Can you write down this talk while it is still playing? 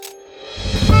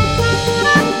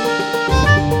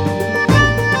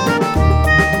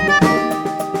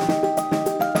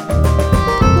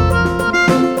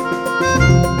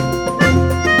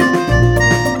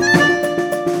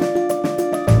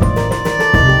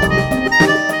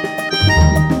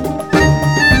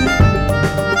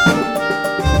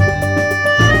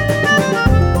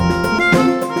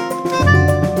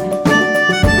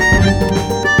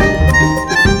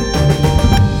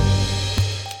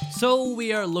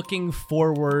looking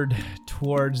forward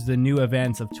towards the new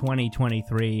events of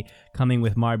 2023 coming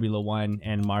with Marbula 1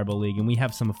 and Marble League, and we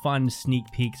have some fun sneak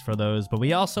peeks for those, but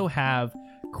we also have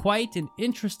quite an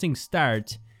interesting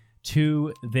start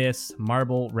to this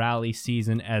Marble Rally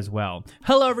season as well.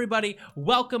 Hello, everybody.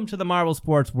 Welcome to the Marble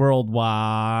Sports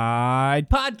Worldwide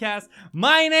podcast.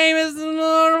 My name is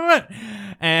Norman,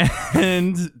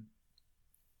 and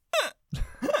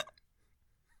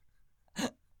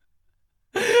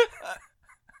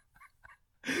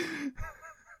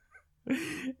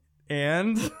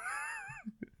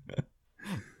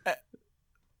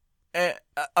I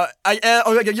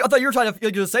thought you were trying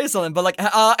to say something, but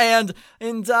and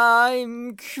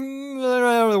I'm.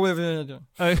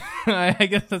 I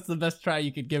guess that's the best try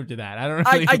you could give to that. I don't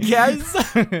really. I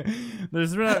guess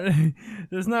there's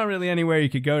not really anywhere you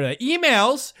could go to.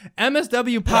 Emails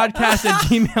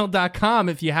mswpodcast@gmail.com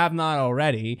if you have not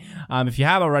already. If you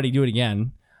have already, do it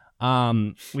again.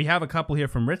 We have a couple here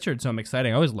from Richard, so I'm excited.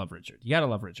 I always love Richard. You gotta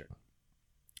love Richard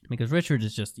because Richard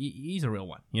is just he's a real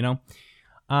one, you know.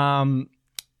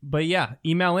 But yeah,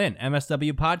 email in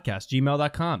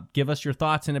mswpodcast@gmail.com. Give us your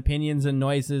thoughts and opinions and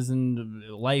noises and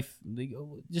life.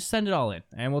 Just send it all in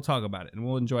and we'll talk about it and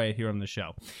we'll enjoy it here on the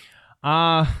show.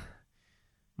 My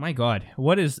God,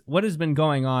 what has been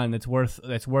going on that's worth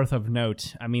of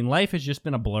note? I mean, life has just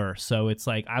been a blur. So it's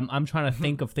like, I'm trying to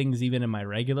think of things even in my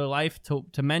regular life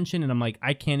to mention. And I'm like,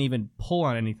 I can't even pull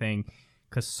on anything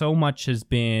because so much has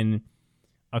been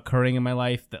occurring in my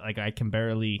life that like I can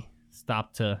barely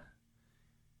stop to,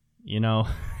 you know,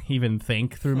 even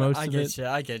think through most of it.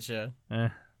 I get you.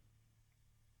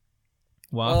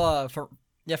 Well, for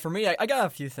me, I got a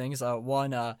few things.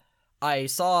 One, I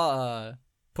saw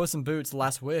Puss in Boots: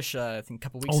 Last Wish, I think a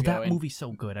couple weeks ago. Oh, that movie's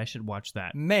so good. I should watch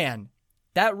that. Man,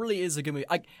 that really is a good movie.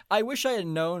 I wish I had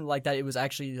known like that it was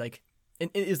actually like it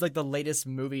is like the latest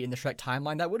movie in the Shrek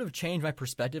timeline. That would have changed my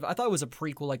perspective. I thought it was a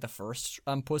prequel like the first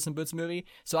Puss in Boots movie.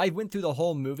 So I went through the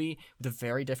whole movie with a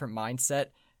very different mindset.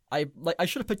 I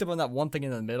should have picked up on that one thing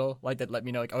in the middle, like that let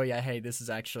me know like, oh yeah, hey, this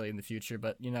is actually in the future,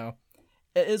 but you know,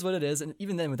 it is what it is, and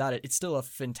even then without it, it's still a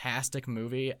fantastic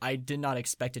movie. I did not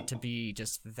expect it to be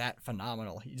just that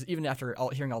phenomenal, even after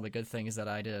hearing all the good things that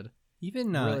I did.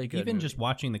 Even really good even movie. just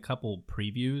watching the couple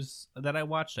previews that I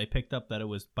watched, I picked up that it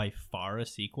was by far a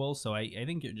sequel. So I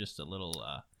think you're just a little.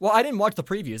 Well, I didn't watch the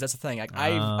previews. That's the thing. Like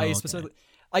I specifically,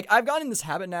 like I've gotten in this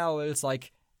habit now where it's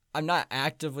like I'm not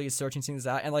actively searching things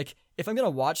out, and like if I'm gonna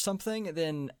watch something,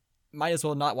 then might as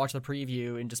well not watch the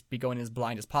preview and just be going as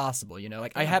blind as possible. You know,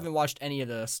 like I haven't watched any of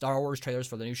the Star Wars trailers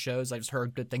for the new shows. I just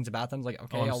heard good things about them. Like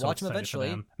okay, I'll watch them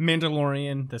eventually.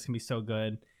 Mandalorian, this can be so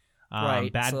good.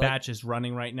 Right, Bad Batch is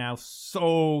running right now.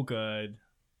 So good.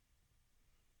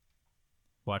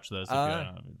 Watch those.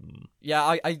 Yeah,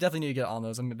 I definitely need to get on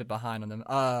those. I'm a bit behind on them.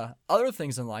 Other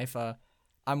things in life.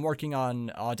 I'm working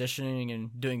on auditioning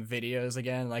and doing videos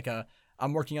again. Like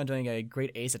I'm working on doing a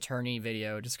Great Ace Attorney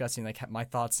video discussing like my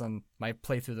thoughts on my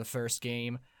playthrough the first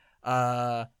game.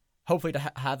 Hopefully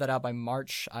to have that out by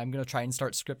March. I'm gonna try and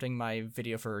start scripting my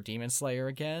video for Demon Slayer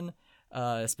again.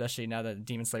 Especially now that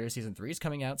Demon Slayer Season 3 is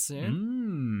coming out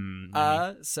soon.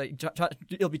 So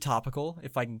it'll be topical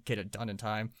if I can get it done in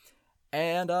time.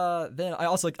 And then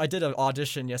I did an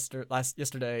audition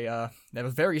yesterday that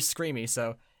was very screamy,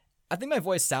 so I think my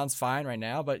voice sounds fine right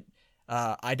now, but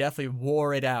I definitely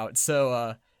wore it out.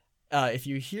 So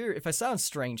if I sound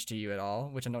strange to you at all,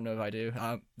 which I don't know if I do,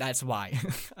 that's why.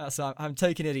 So I'm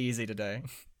taking it easy today.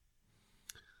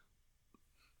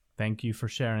 Thank you for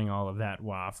sharing all of that,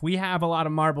 Waff. We have a lot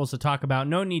of marbles to talk about.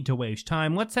 No need to waste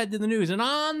time. Let's head to the news. And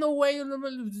on the way,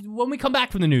 when we come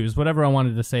back from the news, whatever I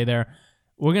wanted to say there,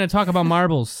 we're going to talk about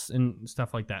marbles and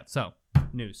stuff like that. So,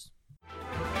 news.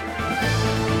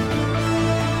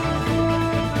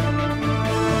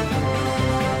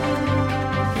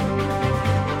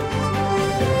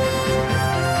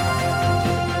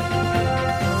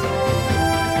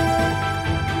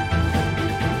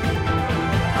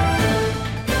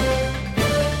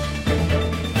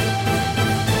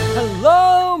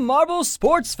 Hello, Marble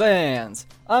Sports fans!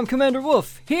 I'm Commander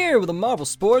Wolf, here with the Marble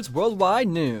Sports Worldwide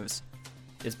News.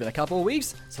 It's been a couple of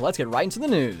weeks, so let's get right into the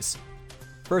news.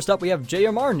 First up, we have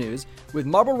JMR news with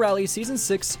Marble Rally Season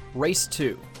 6, Race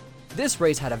 2. This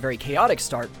race had a very chaotic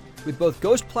start, with both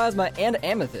Ghost Plasma and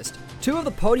Amethyst, two of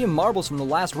the podium marbles from the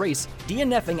last race,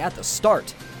 DNFing at the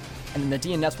start. And then the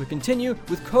DNFs would continue,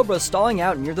 with Cobra stalling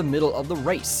out near the middle of the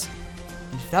race.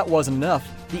 If that wasn't enough,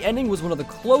 the ending was one of the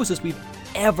closest we've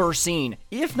ever seen,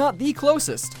 if not the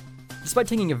closest. Despite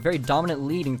taking a very dominant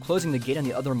lead and closing the gate on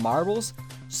the other marbles,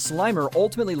 Slimer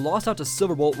ultimately lost out to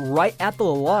Silverbolt right at the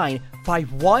line by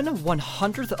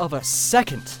 1/100th of a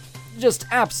second. Just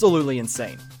absolutely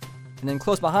insane. And then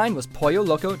close behind was Pollo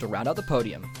Loco to round out the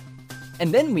podium.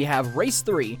 And then we have Race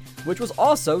 3, which was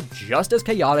also just as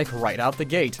chaotic right out the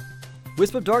gate.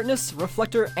 Wisp of Darkness,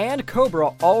 Reflector, and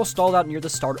Cobra all stalled out near the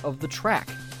start of the track.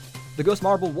 The Ghost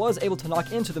Marble was able to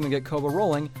knock into them and get Cobra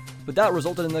rolling, but that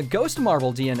resulted in the Ghost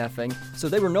Marble DNFing, so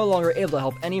they were no longer able to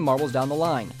help any marbles down the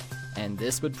line. And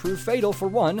this would prove fatal for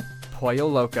one, Pollo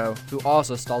Loco, who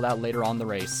also stalled out later on the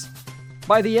race.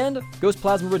 By the end, Ghost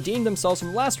Plasma redeemed themselves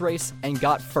from last race and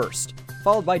got first,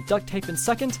 followed by Duct Tape in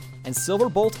second and Silver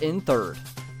Bolt in third.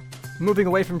 Moving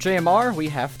away from JMR, we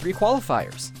have 3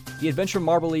 qualifiers: the Adventure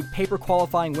Marble League Paper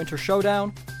Qualifying Winter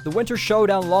Showdown, the Winter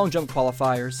Showdown Long Jump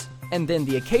Qualifiers, and then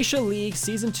the Acacia League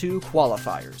Season 2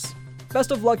 Qualifiers.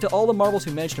 Best of luck to all the marbles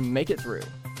who managed to make it through.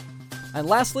 And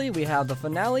lastly, we have the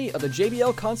finale of the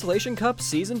JBL Constellation Cup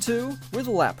Season 2 with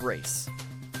Lap Race.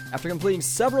 After completing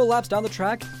several laps down the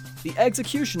track, the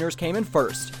Executioners came in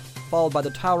first, followed by the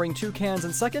Towering Toucans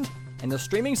in second, and the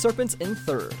Streaming Serpents in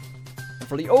third. And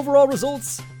for the overall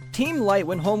results, Team Light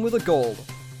went home with the gold,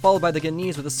 followed by the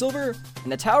Ghanese with the silver,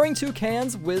 and the Towering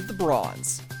Toucans with the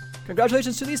bronze.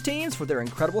 Congratulations to these teams for their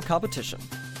incredible competition.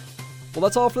 Well,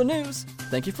 that's all for the news.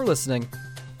 Thank you for listening.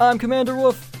 I'm Commander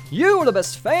Wolf. You are the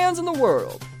best fans in the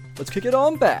world. Let's kick it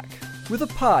on back with a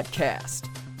podcast.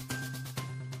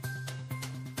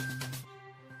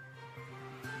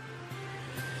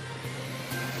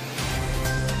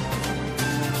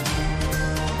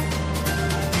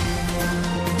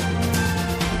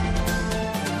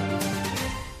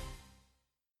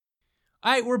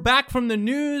 All right, we're back from the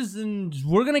news, and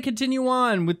we're gonna continue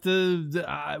on with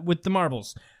the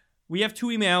marbles. We have 2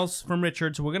 emails from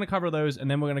Richard, so we're gonna cover those,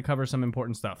 and then we're gonna cover some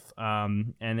important stuff,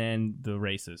 and then the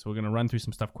races. We're gonna run through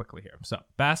some stuff quickly here. So,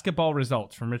 basketball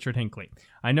results from Richard Hinckley.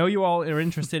 I know you all are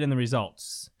interested in the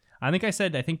results. I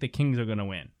think the Kings are gonna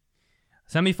win.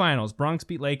 Semifinals: Bronx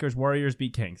beat Lakers, Warriors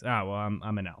beat Kings. Well,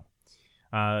 I'm an L.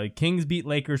 Kings beat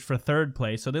Lakers for 3rd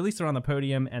place, so they at least are on the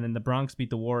podium, and then the Bronx beat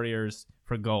the Warriors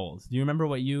for gold. Do you remember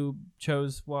what you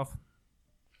chose, Wolf?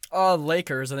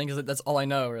 Lakers. I think that's all I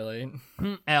know, really.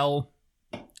 L.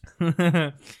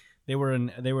 They were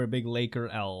a big Laker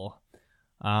L.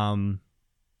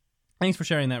 Thanks for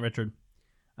sharing that, Richard.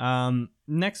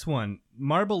 Next one,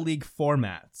 Marble League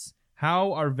formats.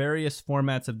 How are various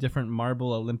formats of different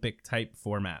Marble Olympic type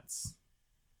formats?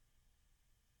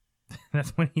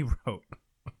 That's what he wrote.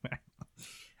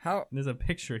 How? There's a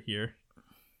picture here.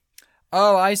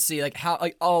 Oh, I see. Like how,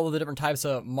 like all of the different types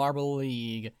of Marble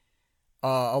League,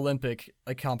 Olympic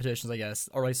competitions, I guess,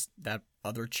 or at least that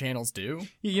other channels do.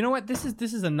 You know what? This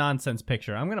is a nonsense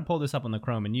picture. I'm gonna pull this up on the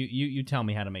Chrome, and you tell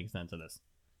me how to make sense of this.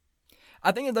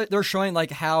 I think they're showing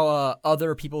like how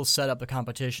other people set up the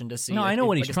competition to see. No, I know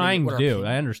what he's trying to do.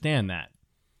 I understand that.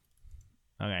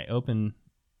 Okay, open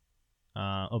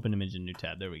image in new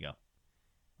tab. There we go.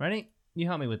 Ready? You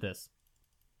help me with this.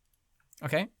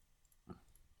 Okay.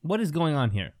 What is going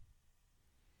on here?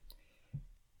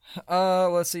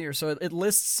 Let's see here. So it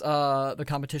lists the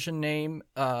competition name,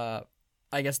 I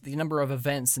guess the number of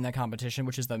events in that competition,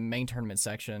 which is the main tournament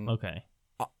section. Okay.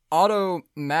 I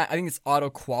think it's auto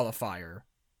qualifier.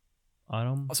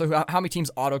 Autumn? So how many teams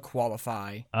auto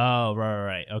qualify? Oh,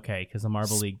 right. Okay, because the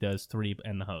Marble League does 3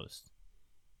 and the host.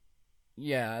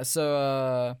 Yeah,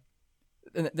 so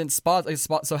and then spot.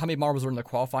 So how many marbles are in the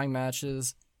qualifying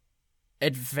matches?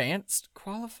 Advanced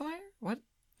qualifier? What?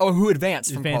 Oh, who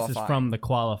advanced from Advances qualifying? from the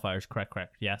qualifiers.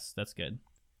 Correct. Yes, that's good.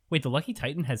 Wait, the Lucky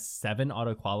Titan has 7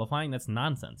 auto qualifying? That's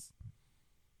nonsense.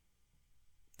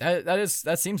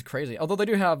 That seems crazy. Although they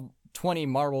do have 20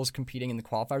 marbles competing in the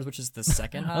qualifiers, which is the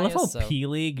second highest. I love how P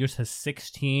League just has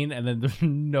 16, and then there's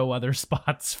no other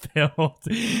spots filled.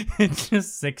 It's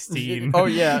just 16. Oh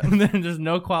yeah. And then there's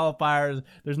no qualifiers.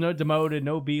 There's no demoted,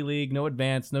 no B League, no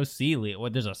advanced, no C League.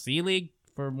 What? There's a C League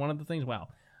for one of the things. Wow.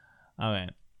 Okay.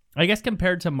 I guess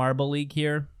compared to Marble League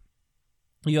here,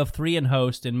 you have 3 in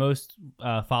host, and most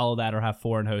follow that or have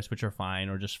 4 in host, which are fine,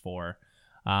 or just 4,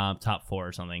 top 4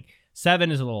 or something.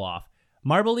 7 is a little off.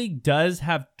 Marble League does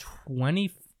have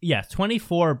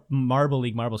 24 Marble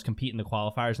League marbles compete in the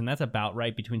qualifiers, and that's about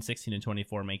right. Between 16 and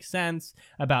 24 makes sense.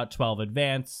 About 12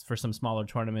 advance for some smaller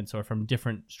tournaments or from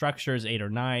different structures. 8 or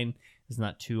 9 is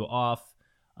not too off.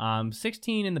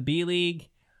 16 in the B League.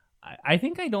 I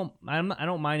think I don't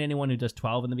mind anyone who does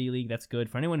 12 in the B League. That's good.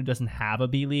 For anyone who doesn't have a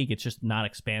B League, it's just not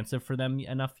expansive for them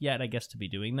enough yet, I guess, to be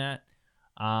doing that.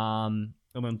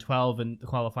 And then 12 and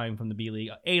qualifying from the B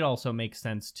League. 8 also makes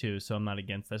sense too, so I'm not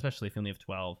against that, especially if you only have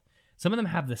 12. Some of them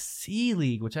have the C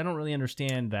League, which I don't really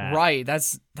understand that. Right,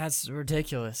 that's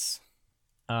ridiculous.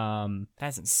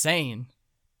 That's insane.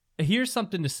 Here's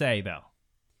something to say, though.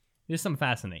 Here's something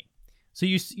fascinating. So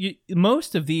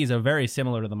most of these are very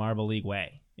similar to the Marble League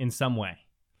way in some way.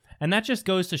 And that just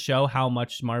goes to show how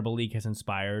much Marble League has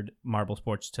inspired Marble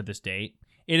Sports to this date.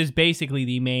 It is basically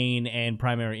the main and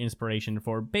primary inspiration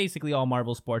for basically all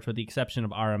Marble Sports, with the exception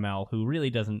of RML, who really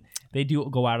doesn't. They do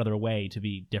go out of their way to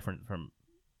be different from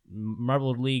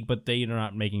Marble League, but they are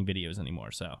not making videos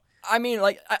anymore. So I mean,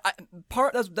 like,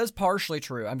 that's partially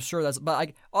true. I'm sure but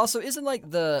like, also isn't like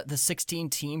the 16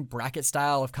 team bracket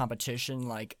style of competition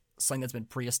like something that's been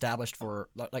pre-established for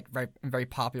like very very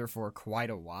popular for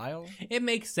quite a while? It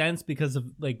makes sense because of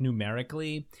like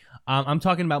numerically. I'm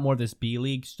talking about more this B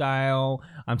League style.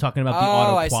 I'm talking about the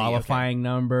auto qualifying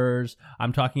numbers.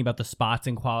 I'm talking about the spots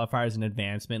and qualifiers and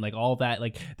advancement, like all that.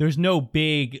 Like there's no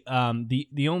big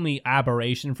the only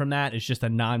aberration from that is just a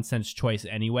nonsense choice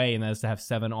anyway, and that is to have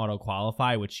 7 auto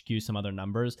qualify, which skews some other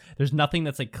numbers. There's nothing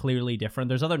that's like clearly different.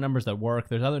 There's other numbers that work.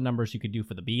 There's other numbers you could do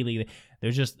for the B League.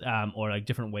 There's just or like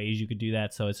different ways you could do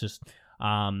that. So it's just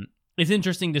it's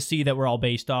interesting to see that we're all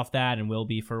based off that and will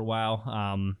be for a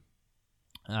while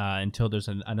until there's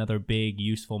another big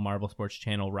useful Marble Sports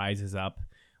channel rises up,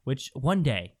 which one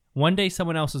day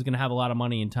someone else is going to have a lot of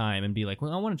money and time and be like,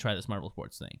 well, I want to try this Marble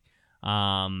Sports thing,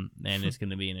 and it's going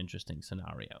to be an interesting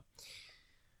scenario.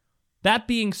 That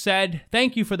being said,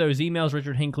 thank you for those emails,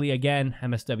 Richard Hinckley. Again,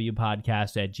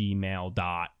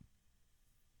 mswpodcast@gmail.com.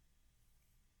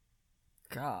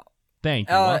 God. Thank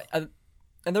you.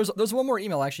 And there's one more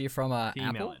email actually from Apple.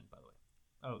 In, by the way.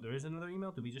 Oh, there is another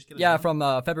email? Did we just get Yeah, from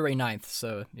February 9th.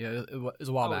 So yeah, it was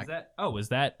a while back. Was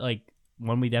that like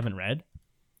one we haven't read?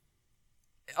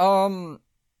 I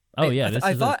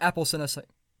thought Apple sent us.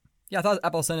 Yeah, I thought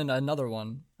Apple sent in another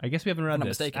one. I guess we haven't read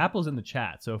this. Mistaken. Apple's in the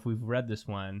chat, so if we've read this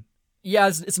one. Yeah,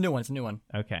 it's a new one. It's a new one.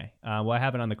 Okay. Well, I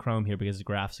have it on the Chrome here because of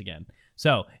graphs again.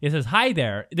 So it says, "Hi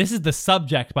there. This is the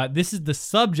subject, but this is the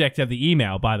subject of the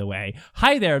email, by the way.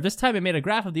 Hi there. This time I made a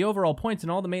graph of the overall points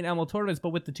in all the main ML tournaments, but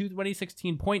with the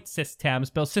 2016 point system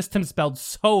spelled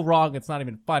so wrong, it's not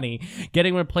even funny.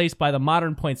 Getting replaced by the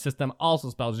modern point system also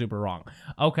spelled super wrong."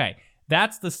 Okay.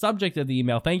 That's the subject of the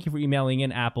email. Thank you for emailing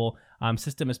in, Apple.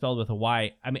 System is spelled with a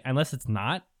Y. I mean, unless it's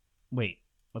not. Wait,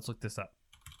 let's look this up.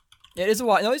 It is a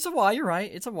Y. No, it's a Y. You're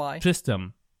right. It's a Y.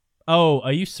 System. Oh,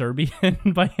 are you Serbian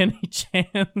by any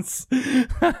chance?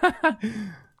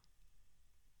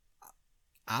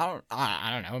 I don't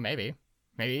know. Maybe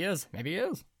he is. Maybe he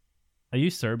is. Are you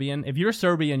Serbian? If you're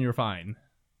Serbian, you're fine.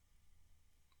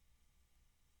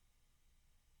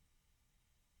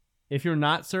 If you're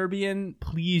not Serbian,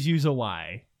 please use a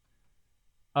Y.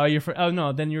 Oh, oh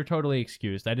no, then you're totally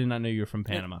excused. I did not know you were from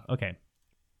Panama. Okay.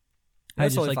 I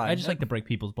just like to break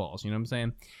people's balls. You know what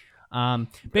I'm saying?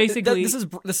 Basically, this is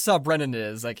how Brendan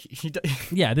is. Like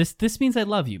yeah, this means I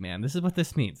love you, man. This is what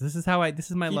this means. This is my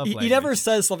love language. He never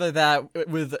says stuff like that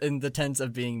in the tense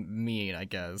of being mean, I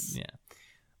guess. Yeah,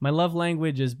 my love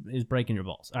language is breaking your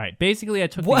balls. All right, basically, I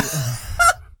took what?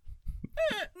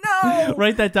 No,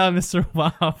 write that down, Mr.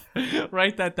 Woff.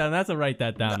 Write that down. That's a write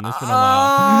that down. It's been a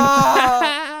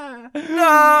while.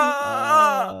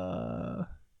 No.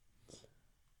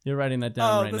 You're writing that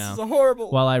down right now. This is a horrible.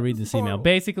 While I read this email.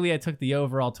 Basically, I took the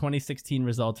overall 2016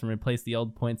 results and replaced the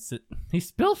old points. He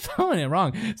spelled spelling it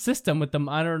wrong. System with the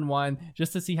modern one,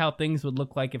 just to see how things would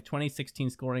look like if 2016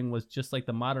 scoring was just like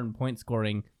the modern point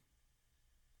scoring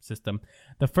system.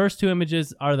 The first 2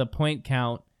 images are the point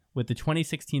count with the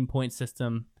 2016 point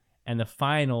system, and the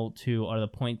final 2 are the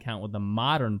point count with the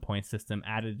modern point system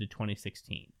added to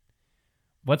 2016.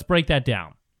 Let's break that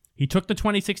down. He took the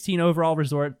 2016 overall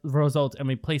results and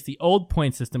replaced the old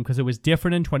point system because it was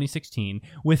different in 2016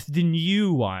 with the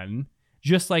new one.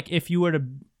 Just like if you were to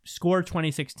score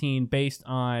 2016 based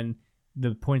on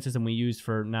the point system we use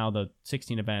for now the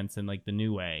 16 events and like the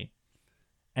new way.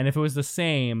 And if it was the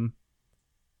same,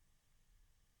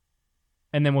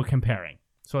 and then we're comparing.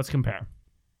 So let's compare.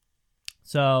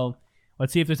 So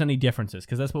let's see if there's any differences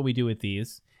because that's what we do with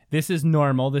these. This is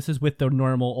normal. This is with the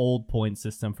normal old point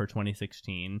system for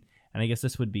 2016. And I guess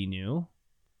this would be new.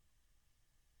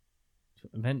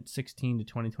 Event 16 to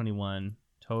 2021.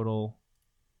 Total.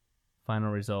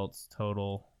 Final results.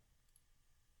 Total.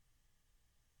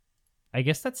 I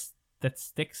guess that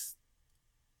sticks.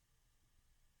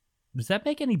 Does that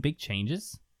make any big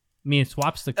changes? I mean, it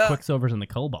swaps the Quicksilvers and the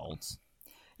Cobalts.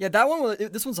 Yeah, that one.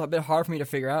 This one's a bit hard for me to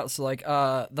figure out. So, like,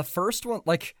 the first one,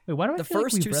 like, wait, why do I the feel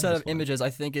first like 2 set of images, I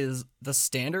think, is the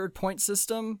standard point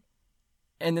system,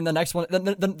 and then the next one,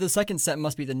 the second set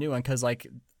must be the new one, because like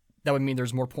that would mean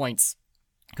there's more points,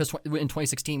 because in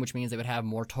 2016, which means they would have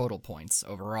more total points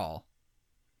overall.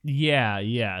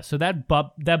 Yeah. So that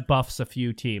buffs a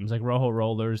few teams. Like Rojo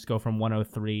Rollers go from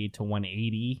 103 to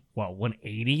 180. Well,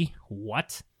 180?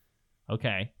 What?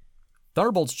 Okay.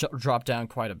 Thunderbolts dropped down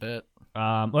quite a bit.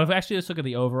 Well, if actually let's look at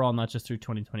the overall, not just through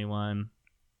 2021.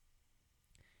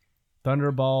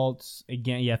 Thunderbolts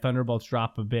again. Yeah, Thunderbolts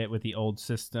drop a bit with the old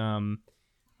system.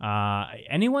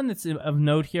 Anyone that's of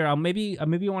note here, I'll maybe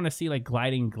want to see like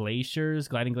Gliding Glaciers.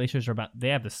 Gliding Glaciers are they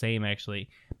have the same actually.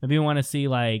 Maybe want to see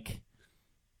like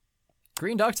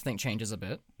Green Duct, I think, changes a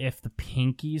bit. If the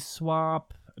Pinkies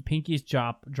swap, Pinkies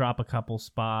drop a couple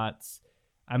spots.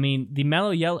 I mean, the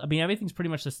Mellow Yellow, I mean, everything's pretty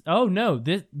much this. Oh, no,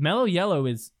 this Mellow Yellow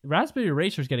is, Raspberry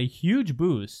Racers get a huge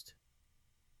boost.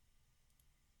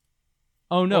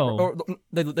 Oh, no. Or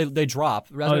they drop.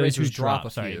 Raspberry Racers drop a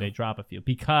few. Sorry, they drop a few.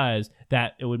 Because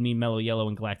that, it would mean Mellow Yellow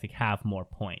and Galactic have more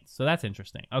points. So that's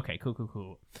interesting. Okay,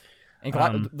 cool.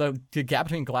 And the gap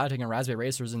between Galactic and Raspberry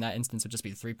Racers in that instance would just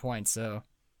be 3 points, so.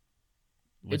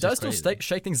 It does still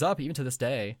shake things up even to this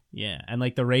day. Yeah, and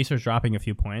like the Racers dropping a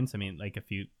few points. I mean, like a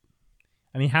few.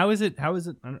 I mean, how is it? I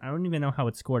don't even know how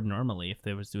it's scored normally if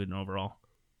they was doing overall.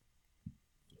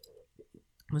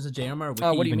 Was the JMR Wiki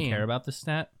what do you even mean? care about this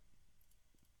stat?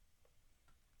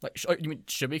 Like, you mean,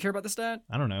 should we care about the stat?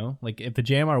 I don't know. Like, if the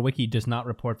JMR Wiki does not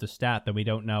report the stat, then we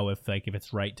don't know if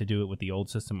it's right to do it with the old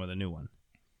system or the new one.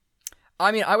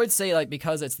 I mean, I would say like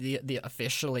because it's the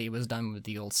officially was done with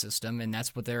the old system, and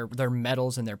that's what their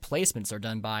medals and their placements are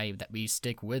done by. That we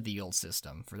stick with the old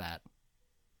system for that.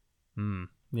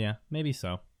 Yeah, maybe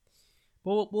so.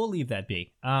 We'll leave that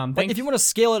be. If you want to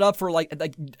scale it up for like I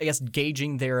guess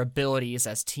gauging their abilities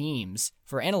as teams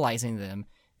for analyzing them,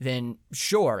 then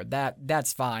sure,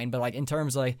 that's fine. But like in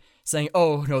terms of like saying,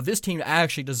 oh no, this team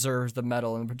actually deserves the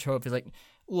medal and the trophy, like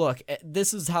look,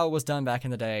 this is how it was done back in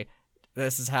the day.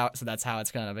 This is how, so that's how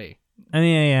it's gonna be. I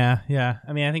mean, yeah.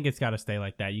 I mean, I think it's got to stay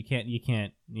like that. You can't,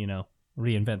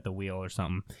 reinvent the wheel or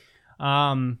something.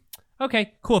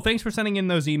 Okay, cool. Thanks for sending in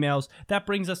those emails. That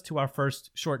brings us to our first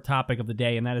short topic of the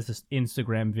day, and that is this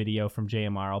Instagram video from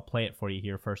JMR. I'll play it for you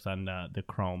here first on the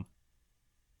Chrome.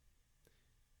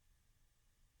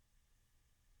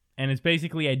 And it's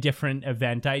basically a different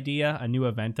event idea, a new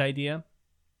event idea.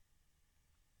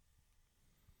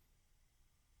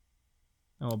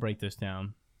 And we'll break this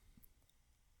down.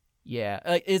 Yeah,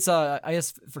 it's I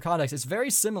guess for context, it's very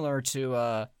similar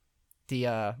to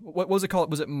the what was it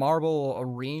called? Was it Marble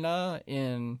Arena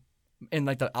in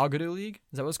like the Algodo League?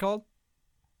 Is that what it's called?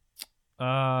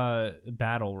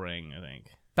 Battle Ring, I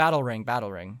think. Battle Ring.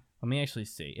 Let me actually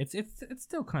see. It's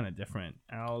still kind of different.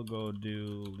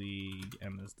 Algodo League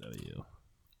MSW.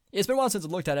 It's been a while since I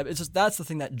looked at it. It's just that's the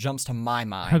thing that jumps to my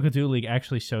mind. Algodo League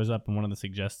actually shows up in one of the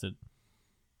suggested.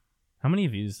 How many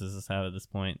views does this have at this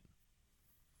point?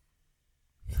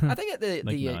 I think the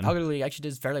Algodo League actually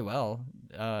did fairly well.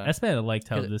 I liked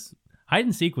how this hide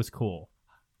and seek was cool.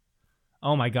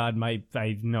 Oh my god, I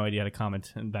have no idea how to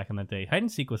comment back in that day. Hide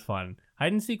and seek was fun.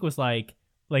 Hide and seek was like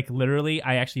literally,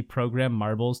 I actually programmed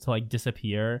marbles to like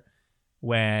disappear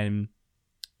when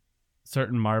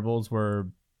certain marbles were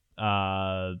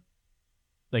like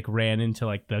ran into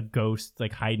like the ghost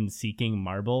like hide and seeking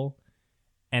marble,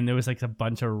 and there was like a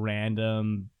bunch of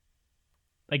random.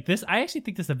 Like this, I actually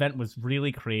think this event was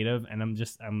really creative, and I'm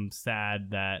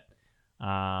sad that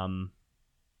I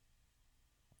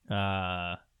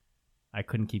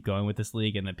couldn't keep going with this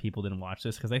league and that people didn't watch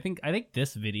this, because I think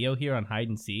this video here on hide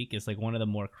and seek is like one of the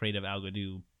more creative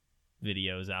Algodo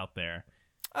videos out there.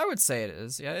 I would say it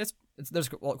is. Yeah, it's there's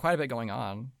quite a bit going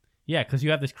on. Yeah, because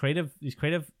you have this creative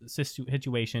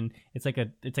situation. It's like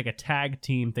a tag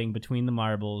team thing between the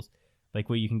marbles, like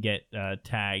where you can get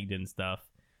tagged and stuff,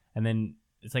 and then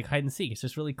it's like hide and seek. It's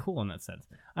just really cool in that sense.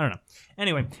 I don't know.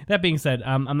 Anyway, that being said,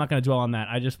 I'm not going to dwell on that.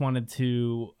 I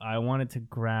wanted to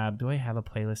grab. Do I have a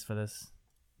playlist for this?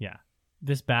 Yeah,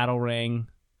 this Battle Ring,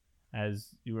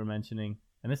 as you were mentioning,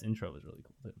 and this intro was really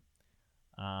cool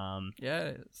too. Yeah,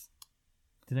 it is.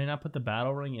 Did I not put the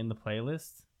Battle Ring in the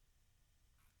playlist?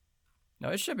 No,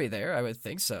 it should be there. I would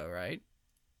think so, right?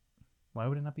 Why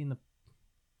would it not be in the?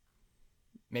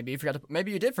 Maybe you forgot to.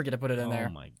 Maybe you did forget to put it in there.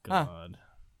 Oh my god.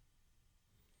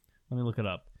 Let me look it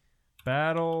up.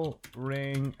 Battle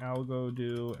Ring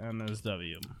Algodo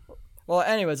MSW. Well,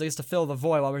 anyways, I guess to fill the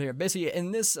void while we're here. Basically,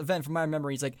 in this event, from my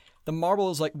memories, like the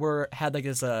marbles had like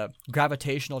this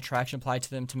gravitational attraction applied to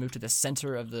them to move to the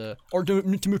center of to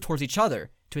move towards each other,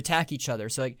 to attack each other.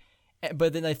 So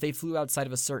but then if they flew outside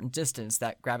of a certain distance,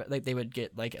 that they would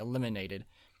get like eliminated,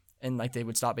 and like they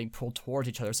would stop being pulled towards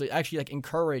each other. So it actually like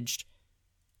encouraged.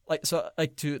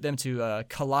 To them to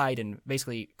collide and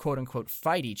basically quote unquote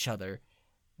fight each other,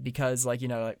 because like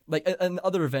in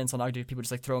other events on Algodo, people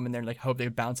just like throw them in there and like hope they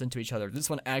bounce into each other. This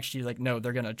one actually like no,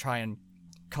 they're gonna try and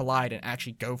collide and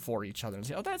actually go for each other. And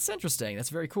say, oh, that's interesting. That's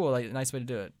very cool. Like a nice way to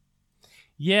do it.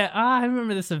 Yeah, I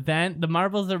remember this event. The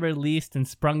marbles are released and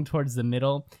sprung towards the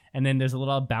middle, and then there's a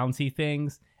little bouncy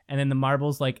things, and then the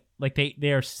marbles like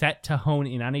they are set to hone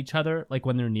in on each other, like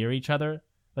when they're near each other,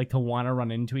 like to want to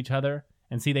run into each other,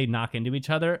 and see they knock into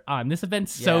each other. And this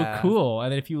event's so cool.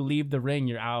 And then if you leave the ring,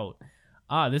 you're out.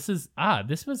 This was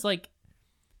like,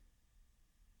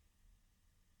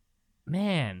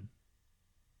 man.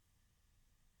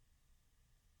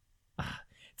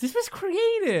 This was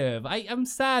creative. I'm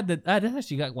sad that that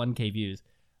actually got 1K views.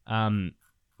 I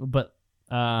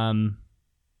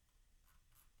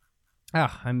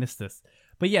missed this.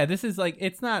 But yeah, this is like,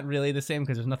 it's not really the same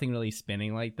because there's nothing really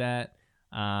spinning like that.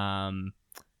 Why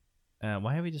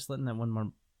are we just letting that one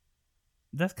more?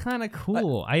 That's kind of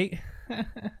cool.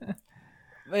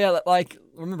 Yeah, like,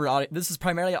 remember, this is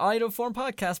primarily an audio form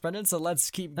podcast, Brendan, so let's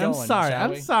keep going.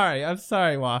 I'm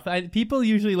sorry, Waff. People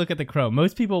usually look at the Chrome.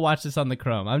 Most people watch this on the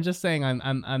Chrome. I'm just saying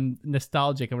I'm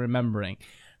nostalgic and remembering.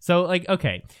 So, like,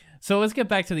 okay. So let's get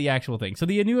back to the actual thing. So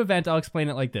the new event, I'll explain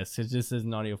it like this. It just is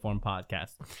an audio form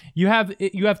podcast. You have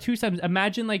two sides.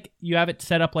 Imagine like you have it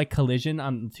set up like collision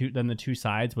on the two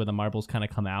sides where the marbles kind of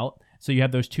come out. So you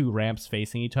have those two ramps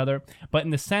facing each other. But in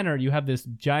the center, you have this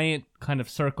giant kind of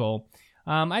circle.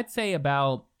 I'd say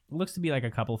about, looks to be like a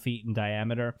couple feet in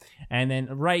diameter, and then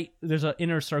there's an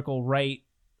inner circle like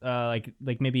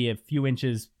maybe a few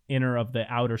inches inner of the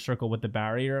outer circle with the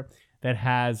barrier that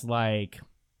is like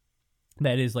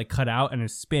cut out and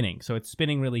is spinning. So it's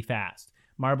spinning really fast.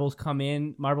 Marbles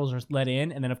are let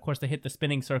in, and then of course they hit the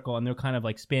spinning circle and they're kind of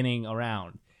like spinning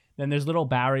around. Then there's little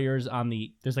barriers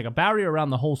there's like a barrier around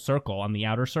the whole circle on the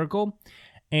outer circle,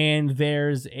 and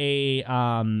there's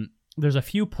a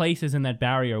few places in that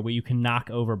barrier where you can knock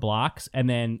over blocks and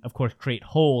then, of course, create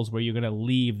holes where you're going to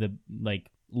leave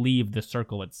the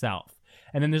circle itself.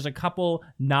 And then there's a couple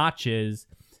notches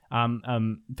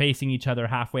facing each other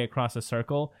halfway across the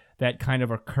circle that kind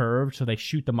of are curved, so they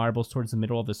shoot the marbles towards the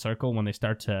middle of the circle when they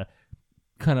start to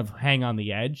kind of hang on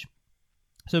the edge.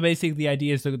 So basically the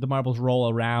idea is that the marbles roll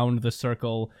around the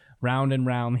circle, round and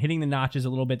round, hitting the notches a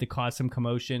little bit to cause some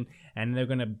commotion, and they're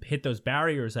going to hit those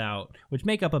barriers out, which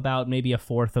make up about maybe a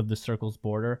fourth of the circle's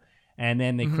border, and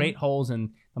then they create holes and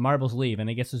the marbles leave,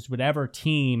 and I guess it's whatever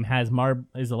team is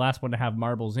the last one to have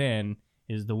marbles in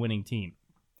is the winning team.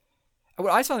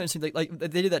 What I found interesting, like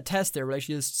they did that test there where they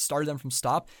actually just started them from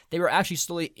stop. They were actually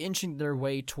slowly inching their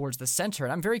way towards the center,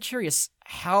 and I'm very curious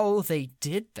how they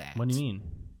did that. What do you mean?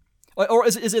 Or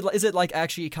is it like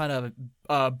actually kind of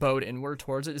bowed inward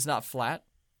towards it? It's not flat?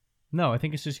 No, I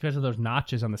think it's just because of those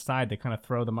notches on the side that kind of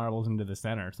throw the marbles into the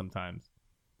center sometimes.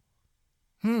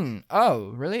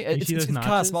 Oh, really? It's kind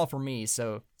of small for me,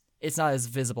 so it's not as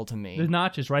visible to me. There's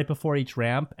notches right before each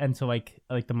ramp, and so like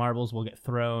the marbles will get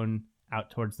thrown out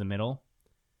towards the middle.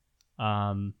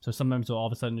 So sometimes they'll all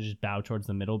of a sudden just bow towards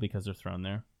the middle because they're thrown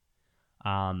there.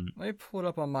 Let me pull it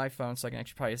up on my phone so I can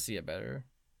actually probably see it better.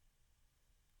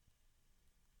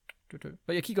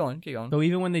 But yeah, keep going. So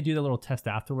even when they do the little test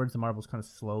afterwards, the marbles kind of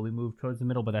slowly move towards the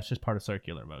middle, but that's just part of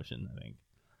circular motion, I think.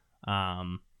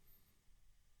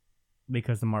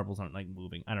 Because the marbles aren't like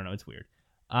moving. I don't know, it's weird.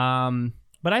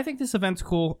 But I think this event's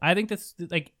cool. I think this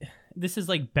is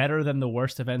like better than the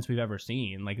worst events we've ever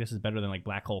seen. Like this is better than like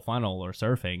Black Hole Funnel or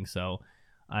surfing. So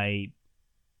I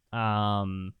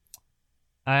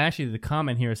actually, the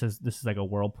comment here says this is like a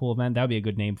whirlpool event. That would be a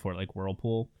good name for it, like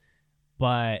whirlpool.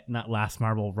 But not Last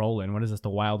Marble Rollin'. What is this, the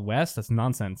Wild West? That's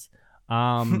nonsense.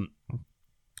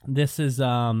 This is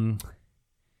my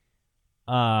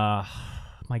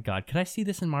God, could I see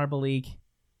this in Marble League?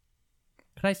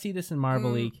 Could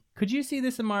you see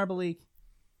this in Marble League?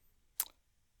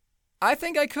 I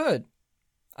think I could.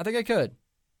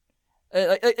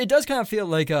 It does kind of feel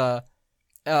like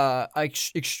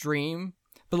extreme,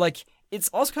 but like it's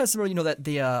also kind of similar, that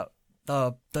the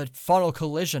funnel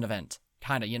collision event.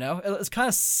 Kind of, it's kind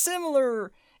of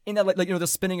similar in that, like the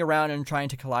spinning around and trying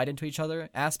to collide into each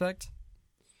other aspect.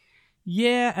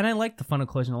 Yeah, and I like the funnel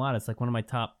collision a lot. It's like one of my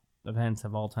top events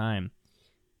of all time.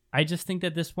 I just think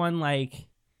that this one, like,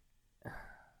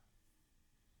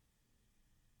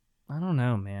 I don't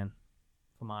know, man.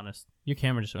 If I'm honest, your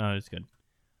camera just it's good.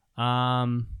 I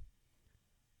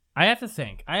have to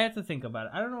think about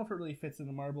it. I don't know if it really fits in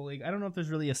the Marble League. I don't know if there's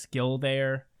really a skill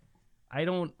there.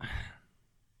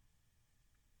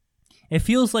 It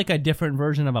feels like a different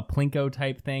version of a Plinko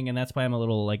type thing, and that's why I'm a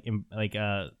little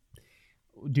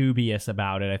dubious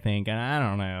about it, I think. And I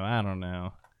don't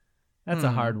know. That's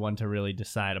a hard one to really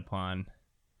decide upon.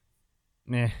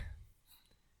 I'm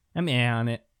on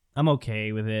it. I'm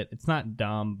okay with it. It's not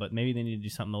dumb, but maybe they need to do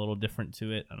something a little different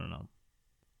to it. I don't know.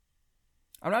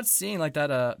 I'm not seeing like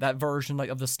that version like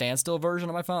of the standstill version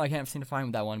on my phone. I can't seem to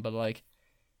find that one, but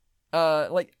it's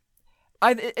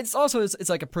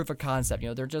like a proof of concept.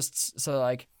 They're just so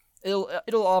like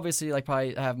it'll obviously like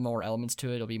probably have more elements to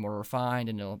it. It'll be more refined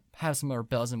and it'll have some more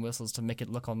bells and whistles to make it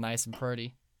look all nice and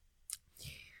pretty.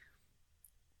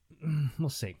 We'll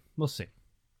see.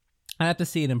 I have to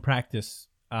see it in practice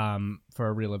for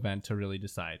a real event to really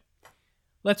decide.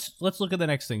 Let's look at the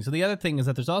next thing. So the other thing is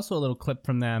that there's also a little clip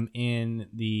from them in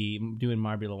the doing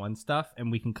Marbula 1 stuff,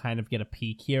 and we can kind of get a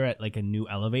peek here at like a new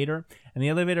elevator. And the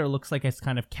elevator looks like it's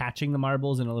kind of catching the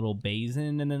marbles in a little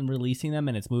basin and then releasing them,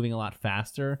 and it's moving a lot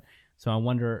faster. So I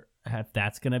wonder if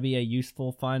that's going to be a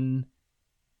useful, fun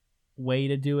way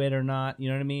to do it or not. You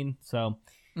know what I mean? So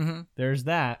there's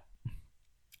that.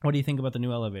 What do you think about the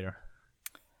new elevator?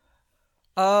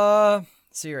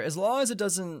 See here, as long as it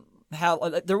doesn't have,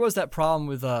 like, there was that problem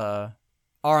with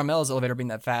RML's elevator being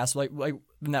that fast, like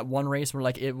in that one race where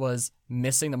like it was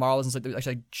missing the marbles and so they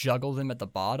actually like, juggled them at the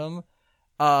bottom.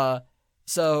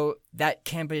 So that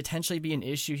can potentially be an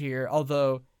issue here.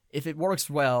 Although if it works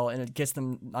well and it gets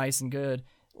them nice and good,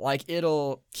 like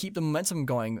it'll keep the momentum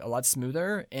going a lot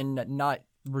smoother and not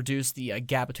reduce the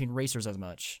gap between racers as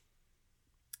much.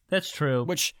 That's true.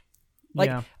 Which,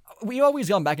 like, we always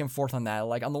gone back and forth on that.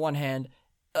 Like on the one hand,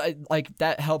 like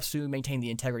that helps to maintain the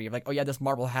integrity of like, oh yeah, this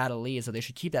marble had a lead, so they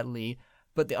should keep that lead.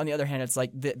 But on the other hand, it's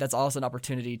like that's also an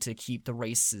opportunity to keep the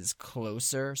races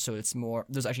closer, so it's more.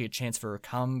 There's actually a chance for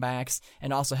comebacks,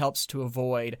 and also helps to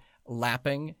avoid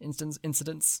lapping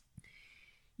incidents.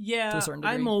 Yeah,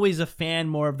 I'm always a fan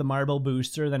more of the marble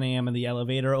booster than I am of the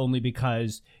elevator, only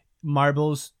because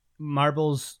marbles.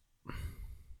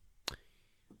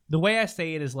 The way I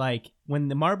say it is like when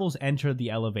the marbles enter the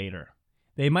elevator,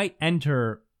 they might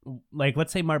enter, like,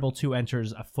 let's say Marble 2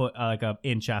 enters a foot, like an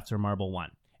inch after Marble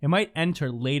 1. It might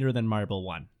enter later than Marble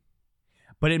 1.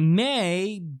 But it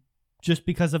may, just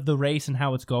because of the race and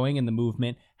how it's going and the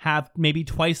movement, have maybe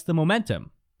twice the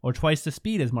momentum or twice the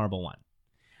speed as Marble 1.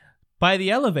 By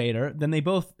the elevator, then they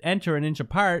both enter an inch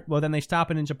apart. Well, then they stop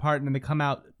an inch apart and then they come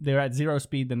out. They're at 0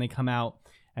 speed, then they come out,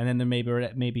 and then they're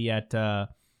maybe at...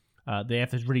 they have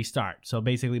to restart. So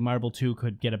basically Marble 2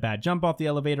 could get a bad jump off the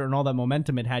elevator and all that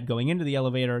momentum it had going into the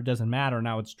elevator doesn't matter.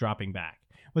 Now it's dropping back.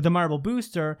 With the marble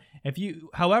booster,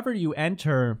 however you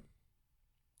enter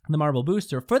the marble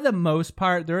booster, for the most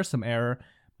part, there is some error,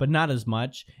 but not as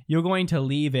much. You're going to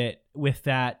leave it with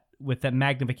that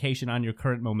magnification on your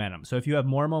current momentum. So if you have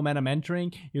more momentum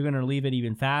entering, you're going to leave it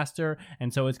even faster.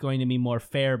 And so it's going to be more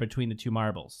fair between the two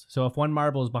marbles. So if one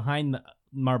marble is behind the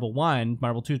Marble 1,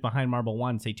 Marble 2 is behind Marble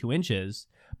 1, say 2 inches,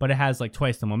 but it has like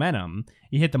twice the momentum,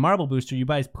 you hit the marble booster, you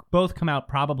guys both come out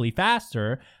probably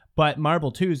faster, but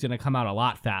Marble 2 is going to come out a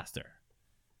lot faster,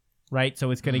 right?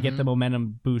 So it's going to get the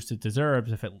momentum boost it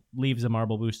deserves if it leaves the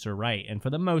marble booster right. And for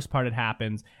the most part, it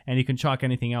happens, and you can chalk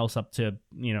anything else up to,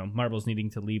 marbles needing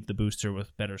to leave the booster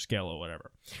with better skill or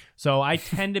whatever. So I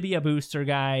tend to be a booster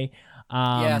guy.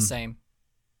 Yeah, same.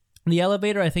 The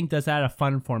elevator, I think, does add a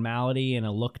fun formality and a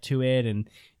look to it, and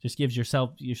just gives yourself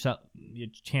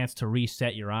a chance to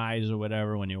reset your eyes or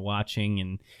whatever when you're watching,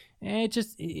 and it's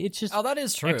just oh, that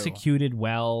is true. Executed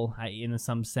well in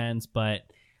some sense, but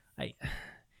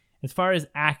as far as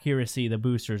accuracy, the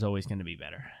booster is always going to be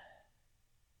better.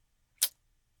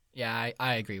 Yeah,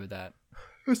 I agree with that.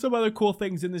 There's some other cool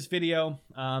things in this video.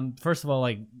 First of all,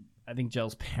 like, I think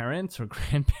Jell's parents or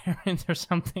grandparents or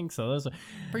something. So those are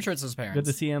pretty sure it's his parents. Good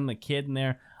to see him, the kid in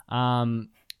there.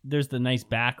 There's the nice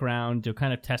background. They're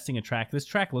kind of testing a track. This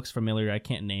track looks familiar. I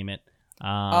can't name it.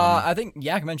 I think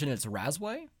Yak mentioned it's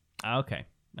Razway. Okay.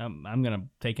 I'm going to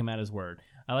take him at his word.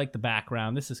 I like the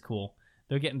background. This is cool.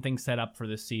 They're getting things set up for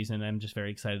this season. I'm just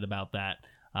very excited about that.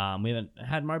 We haven't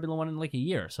had Marbula 1 in like a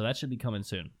year, so that should be coming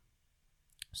soon.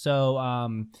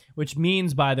 So, which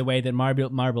means, by the way, that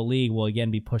Marble League will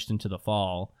again be pushed into the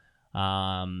fall,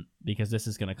 because this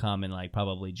is going to come in like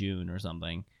probably June or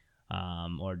something,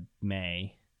 or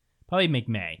May. Probably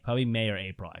May or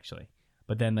April actually.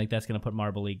 But then like that's going to put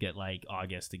Marble League at like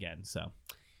August again. So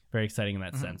very exciting in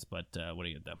that sense. But what are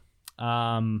you going to do?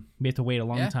 We have to wait a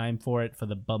long time for it, for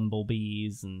the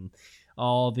bumblebees and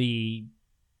all the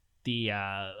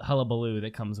hullabaloo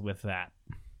that comes with that.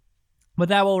 But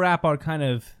that will wrap our kind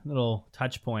of little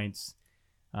touch points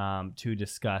to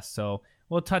discuss. So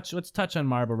let's touch on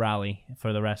Marble Rally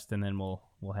for the rest, and then we'll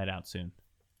head out soon.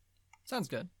 Sounds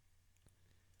good.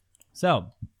 So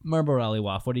Marble Rally,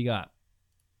 Waff, what do you got?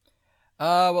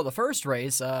 Well, the first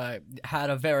race had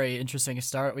a very interesting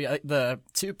start. The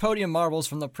 2 podium marbles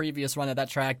from the previous run at that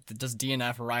track that does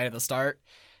DNF right at the start.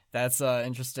 That's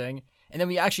interesting. And then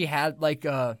we actually had like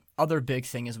other big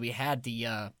thing is we had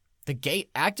the the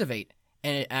gate activate,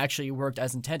 and it actually worked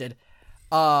as intended.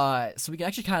 So we can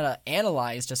actually kind of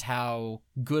analyze just how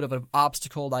good of an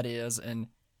obstacle that is, and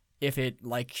if it,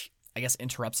 like, I guess,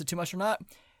 interrupts it too much or not.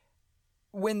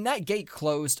 When that gate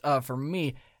closed, for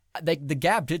me, the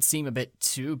gap did seem a bit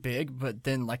too big, but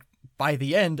then, like, by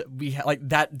the end, we had, like,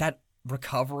 that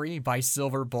recovery by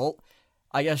Silver Bolt,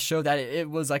 I guess, showed that it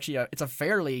was actually it's a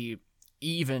fairly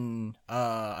even,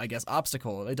 I guess,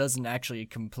 obstacle. It doesn't actually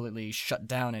completely shut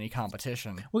down any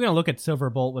competition. We're going to look at Silver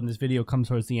Bolt when this video comes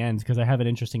towards the end, because I have an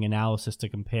interesting analysis to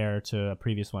compare to a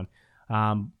previous one,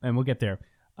 and we'll get there.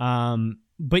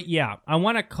 But yeah, I'm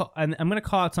going to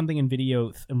call out something in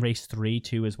video in race 3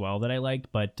 too as well that I liked,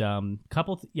 but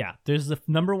there's the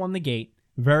number 1, the gate,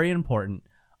 very important.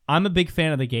 I'm a big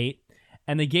fan of the gate.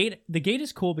 And the gate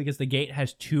is cool because the gate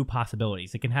has 2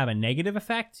 possibilities. It can have a negative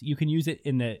effect. You can use it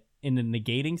in the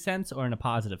negating sense or in a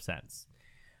positive sense.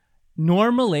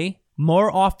 Normally,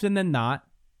 more often than not,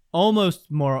 almost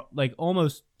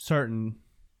certain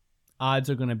odds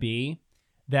are going to be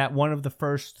that one of the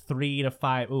first 3 to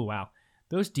 5. Oh wow,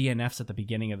 those DNFs at the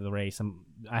beginning of the race.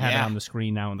 I have it on the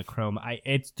screen now in the Chrome.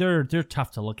 They're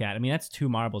tough to look at. I mean, that's 2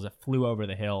 marbles that flew over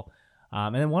the hill.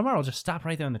 And then one marble just stopped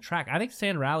right there on the track. I think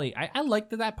Sand Rally, I liked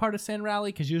that part of Sand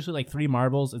Rally, because usually like 3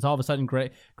 marbles, it's all of a sudden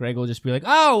Greg will just be like,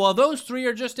 oh, well, those 3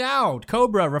 are just out.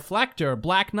 Cobra, Reflector,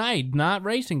 Black Knight, not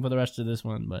racing for the rest of this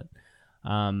one. But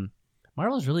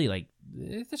marbles really, like,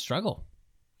 it's a struggle.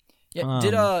 Yeah,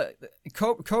 did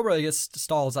Cobra, I guess,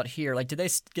 stalls out here. Like, did they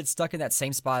get stuck in that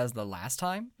same spot as the last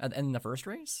time in the first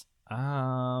race?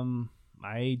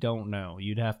 I don't know.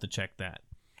 You'd have to check that.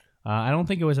 I don't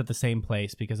think it was at the same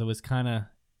place, because it was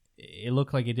it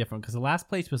looked like a different, because the last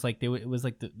place was like, it was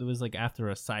like after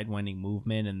a sidewinding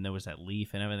movement, and there was that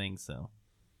leaf and everything. So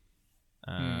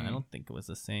I don't think it was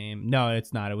the same. No,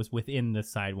 it's not. It was within the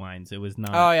sidewinds. It was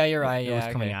not. Oh yeah, you're right. It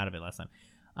was coming out of it last time.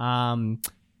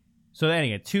 So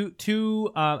anyway,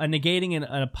 a negating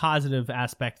and a positive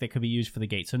aspect that could be used for the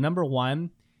gate. So number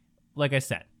 1, like I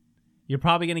said, you're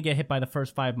probably going to get hit by the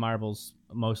first 5 marbles,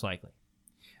 most likely.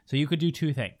 So you could do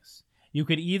 2 things. You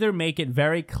could either make it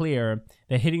very clear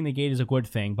that hitting the gate is a good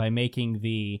thing by making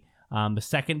the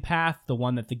second path, the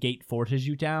one that the gate forces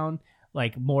you down,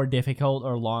 like more difficult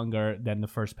or longer than the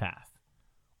first path.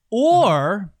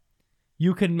 Or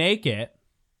you could make it,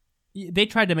 they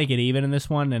tried to make it even in this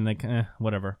one, and like,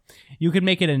 whatever. You could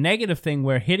make it a negative thing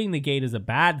where hitting the gate is a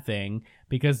bad thing,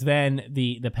 because then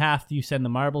the path you send the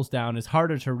marbles down is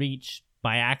harder to reach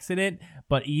by accident,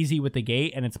 but easy with the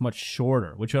gate, and it's much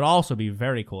shorter, which would also be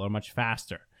very cool, or much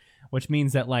faster, which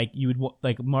means that like you would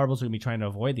like marbles are gonna be trying to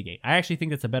avoid the gate. I actually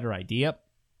think that's a better idea,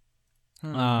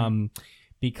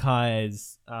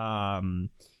 because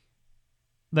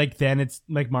like then it's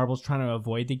like marbles trying to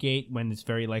avoid the gate when it's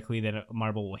very likely that a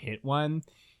marble will hit one,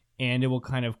 and it will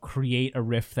kind of create a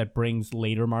rift that brings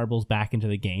later marbles back into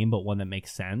the game, but one that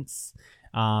makes sense.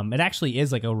 It actually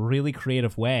is like a really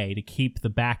creative way to keep the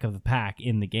back of the pack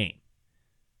in the game,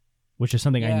 which is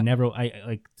something I never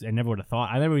would have thought.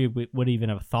 I never would even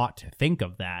have thought to think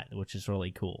of that, which is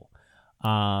really cool.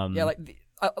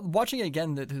 Watching it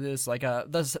again through this, like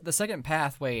the second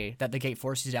pathway that the gate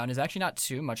forces you down is actually not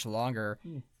too much longer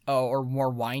or more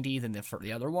windy than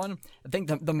the other one. I think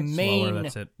the main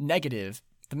negative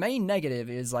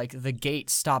is like the gate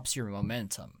stops your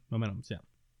momentum. Yeah.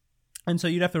 And so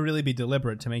you'd have to really be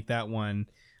deliberate to make that one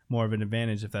more of an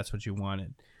advantage if that's what you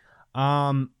wanted.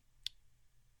 That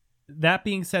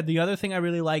being said, the other thing I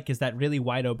really like is that really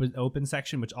wide open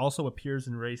section, which also appears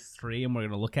in race 3, and we're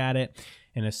going to look at it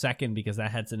in a second because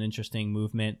that has an interesting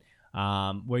movement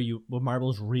where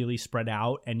marbles really spread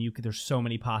out, and there's so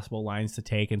many possible lines to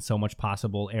take and so much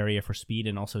possible area for speed,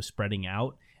 and also spreading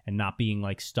out and not being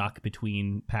like stuck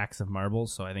between packs of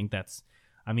marbles. So I think those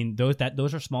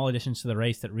are small additions to the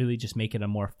race that really just make it a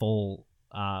more full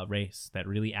race that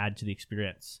really add to the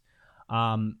experience.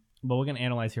 But we're going to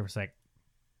analyze here for a sec.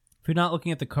 If you're not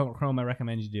looking at the Chrome, I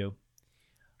recommend you do.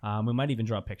 We might even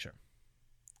draw a picture.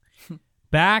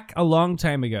 Back a long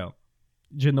time ago,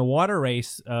 in the water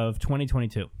race of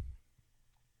 2022,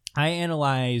 I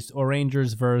analyzed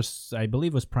Orangers versus, I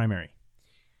believe it was Primary.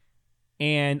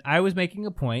 And I was making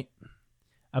a point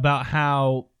about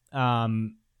how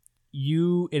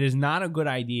it is not a good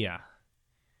idea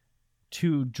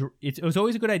it was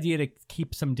always a good idea to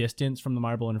keep some distance from the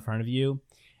marble in front of you,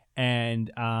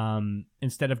 and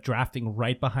instead of drafting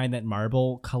right behind that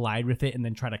marble, collide with it and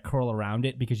then try to curl around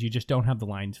it, because you just don't have the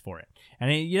lines for it.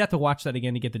 And you'd have to watch that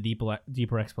again to get the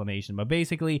deeper explanation. But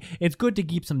basically, it's good to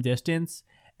keep some distance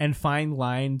and find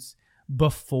lines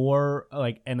before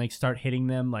start hitting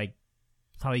them like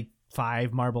probably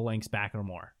 5 marble lengths back or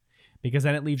more. because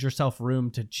then it leaves yourself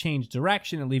room to change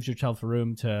direction. It leaves yourself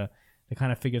room to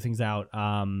kind of figure things out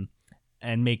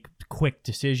and make quick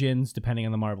decisions depending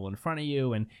on the marble in front of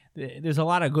you. And there's a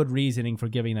lot of good reasoning for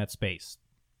giving that space.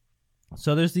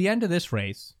 So there's the end of this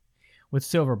race with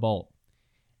Silverbolt.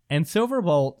 And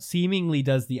Silverbolt seemingly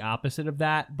does the opposite of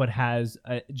that, but has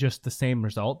just the same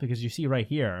result, because you see right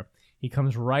here, he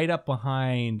comes right up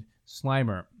behind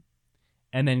Slimer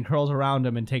and then curls around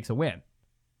him and takes a win.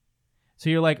 So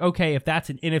you're like, okay, if that's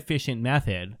an inefficient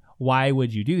method, why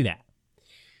would you do that?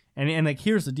 And like,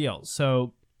 here's the deal.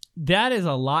 So that is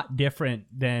a lot different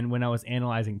than when I was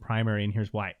analyzing primary, and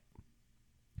here's why.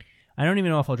 I don't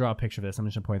even know if I'll draw a picture of this. I'm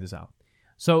just going to point this out.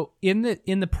 So in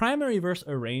the primary versus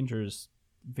arrangers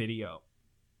video,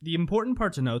 the important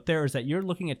part to note there is that you're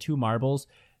looking at two marbles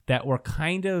that were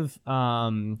kind of,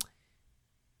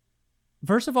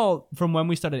 first of all, from when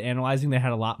we started analyzing, they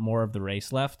had a lot more of the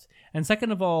race left. And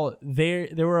second of all, they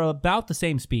were about the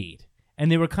same speed.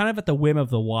 And they were kind of at the whim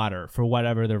of the water for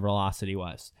whatever their velocity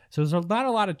was. So there's not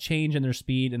a lot of change in their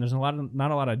speed, and there's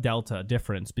not a lot of delta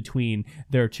difference between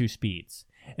their two speeds.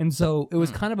 And so it was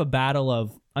kind of a battle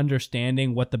of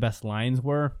understanding what the best lines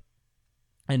were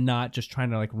and not just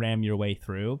trying to like ram your way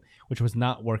through, which was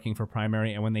not working for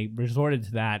primary. And when they resorted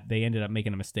to that, they ended up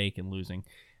making a mistake and losing,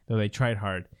 though they tried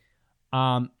hard.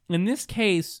 In this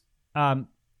case,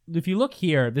 if you look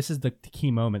here, this is the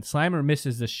key moment. Slimer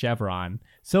misses the chevron.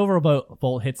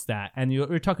 Silverbolt hits that, and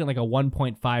you're talking like a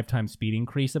 1.5 times speed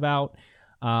increase about.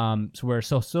 So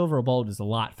Silverbolt is a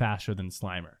lot faster than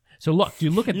Slimer. So look,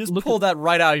 you just pulled that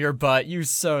right out of your butt. You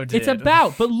so did. It's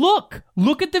but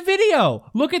look at the video.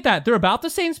 Look at that. They're about the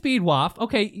same speed, Waff.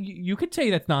 Okay, you could say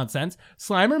that's nonsense.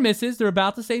 Slimer misses. They're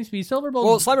about the same speed. Silverbolt.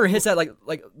 Well, Slimer hits that like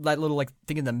that little like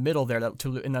thing in the middle there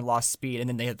and then lost speed, and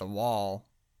then they hit the wall.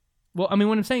 Well, I mean,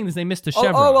 what I'm saying is they missed a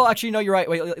chevron. Oh, well, actually, no, you're right.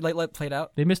 Wait, let play it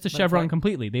out. They missed a chevron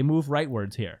completely. They move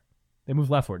rightwards here. They move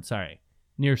leftwards, sorry.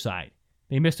 Near side.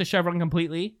 They missed a chevron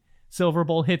completely.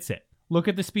 Silverbolt hits it. Look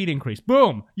at the speed increase.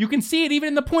 Boom! You can see it even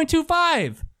in the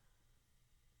 0.25.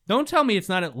 Don't tell me it's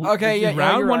not at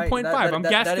around 1.5. I'm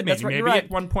guesstimating. Maybe right. at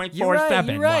 1.47.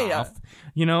 You're right. Off,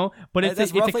 but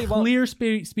it's a clear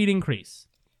speed increase.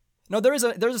 No, there's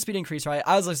a speed increase, right?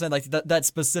 I was just saying like that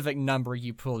specific number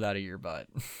you pulled out of your butt.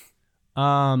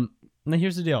 Now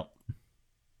here's the deal.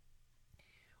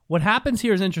 What happens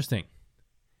here is interesting.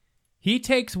 He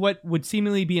takes what would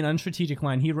seemingly be an unstrategic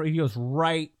line. He goes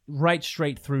right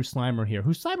straight through Slimer here, who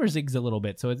Slimer zigs a little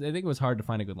bit, so I think it was hard to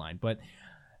find a good line. But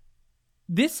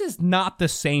this is not the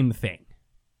same thing.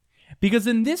 Because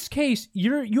in this case,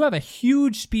 you have a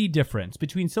huge speed difference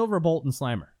between Silverbolt and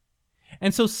Slimer.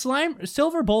 And so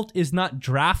Silverbolt is not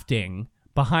drafting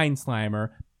behind Slimer,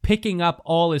 picking up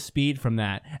all his speed from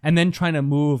that, and then trying to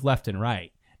move left and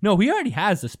right. No, he already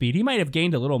has the speed. He might have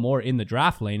gained a little more in the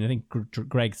draft lane. I think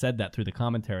Greg said that through the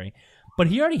commentary. But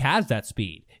he already has that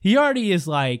speed. He already is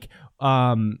like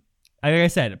I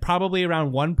said, probably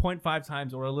around 1.5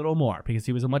 times or a little more, because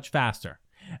he was much faster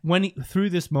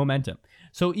through this momentum.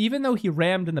 So even though he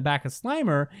rammed in the back of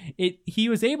Slimer, he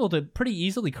was able to pretty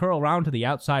easily curl around to the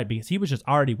outside because he was just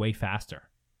already way faster.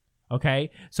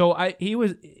 Okay, so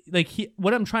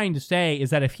what I'm trying to say is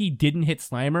that if he didn't hit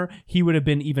Slimer, he would have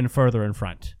been even further in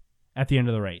front at the end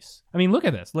of the race. I mean, look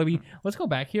at this. Let's go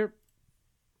back here.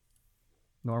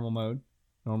 Normal mode,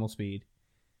 normal speed.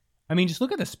 I mean, just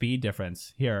look at the speed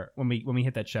difference here when we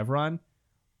hit that chevron.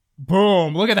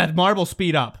 Boom! Look at that marble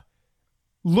speed up.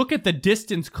 Look at the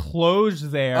distance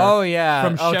closed there. Oh yeah,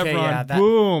 from chevron. Yeah,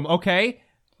 Boom. Okay.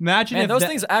 Imagine if those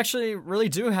things actually really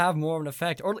do have more of an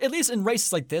effect, or at least in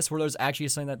races like this, where there's actually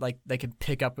something that like they can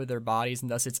pick up with their bodies,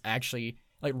 and thus it's actually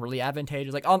like really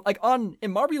advantageous. Like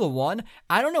in Marbula 1,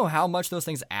 I don't know how much those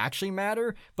things actually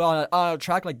matter, but on a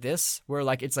track like this, where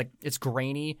like it's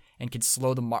grainy and can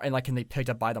slow the and like can be picked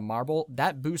up by the marble,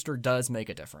 that booster does make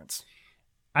a difference.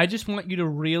 I just want you to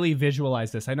really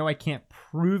visualize this. I know I can't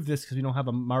prove this because we don't have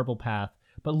a marble path.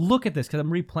 But look at this, because I'm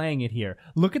replaying it here.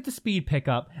 Look at the speed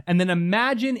pickup, and then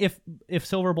imagine if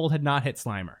Silverbolt had not hit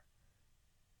Slimer.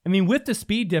 I mean, with the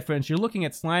speed difference, you're looking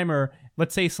at Slimer.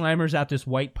 Let's say Slimer's at this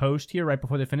white post here right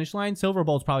before the finish line.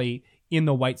 Silverbolt's probably in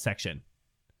the white section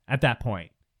at that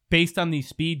point, based on these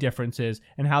speed differences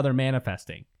and how they're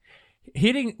manifesting.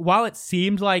 While it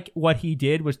seemed like what he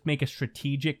did was make a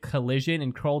strategic collision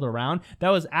and curled around, that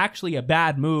was actually a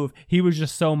bad move. He was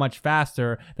just so much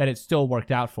faster that it still worked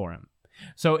out for him.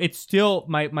 So it's still,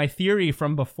 my theory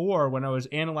from before when I was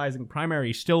analyzing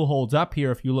primary still holds up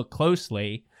here if you look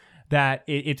closely, that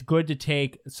it's good to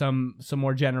take some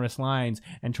more generous lines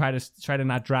and try to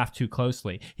not draft too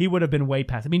closely. He would have been way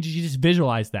past. I mean, you just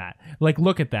visualize that. Like,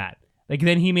 look at that. Like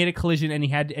then he made a collision and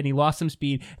he lost some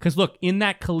speed. Because look, in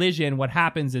that collision, what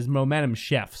happens is momentum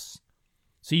shifts.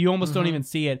 So you almost don't even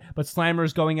see it. But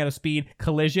Slimer's going at a speed.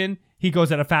 Collision, he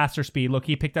goes at a faster speed. Look,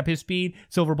 he picked up his speed.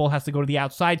 Silver Bull has to go to the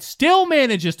outside. Still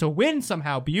manages to win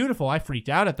somehow. Beautiful. I freaked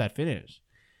out at that finish.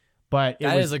 But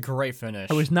that is a great finish.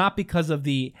 It was not because of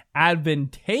the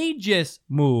advantageous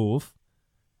move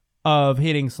of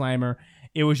hitting Slimer.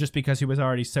 It was just because he was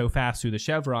already so fast through the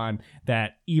chevron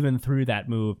that even through that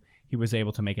move, he was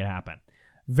able to make it happen.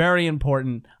 Very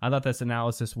important. I thought this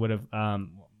analysis would have...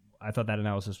 I thought that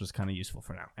analysis was kind of useful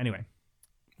for now. Anyway.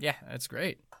 Yeah, that's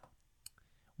great.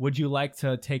 Would you like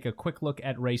to take a quick look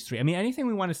at race 3? I mean, anything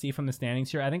we want to see from the standings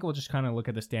here? I think we'll just kind of look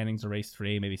at the standings of race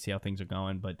 3, maybe see how things are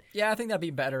going. But yeah, I think that'd be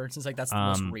better since like that's the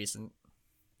most recent.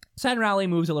 Sand Rally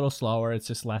moves a little slower. It's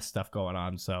just less stuff going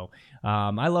on. So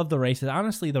I love the races.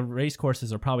 Honestly, the race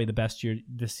courses are probably the best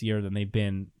this year than they've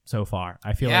been so far.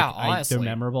 I feel like they're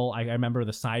memorable. I remember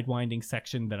the sidewinding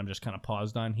section that I'm just kind of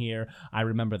paused on here. I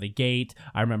remember the gate.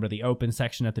 I remember the open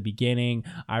section at the beginning.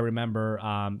 I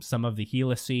remember some of the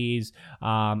helices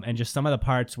and just some of the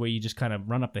parts where you just kind of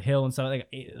run up the hill and stuff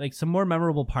like some more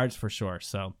memorable parts for sure.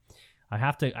 So I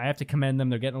have to commend them.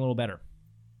 They're getting a little better.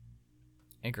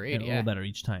 Agreed. A little better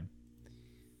each time.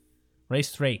 Race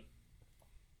 3.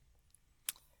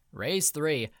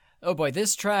 Oh boy,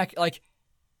 this track, like,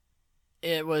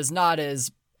 it was not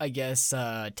as, I guess,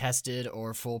 tested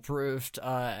or foolproofed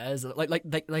as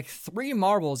like 3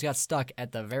 marbles got stuck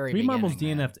at the very beginning. 3 marbles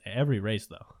DNF'd every race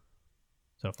though,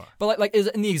 so far. But like is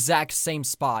in the exact same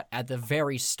spot at the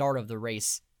very start of the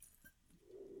race.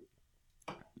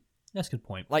 That's a good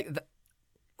point. Like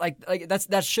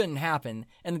that shouldn't happen.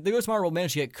 And the Ghost Marble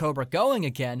managed to get Cobra going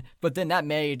again, but then that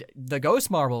made the Ghost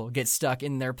Marble get stuck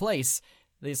in their place.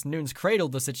 This Newton's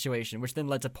cradled the situation, which then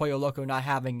led to Pollo Loco not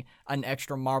having an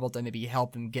extra marble to maybe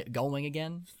help him get going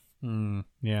again.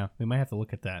 Yeah, we might have to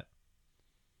look at that.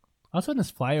 Also in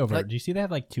this flyover, do you see they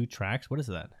have like 2 tracks? What is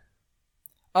that?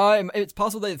 It's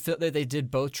possible that they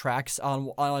did both tracks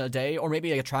on a day, or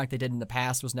maybe like a track they did in the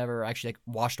past was never actually like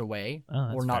washed away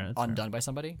or not undone by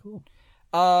somebody. Cool.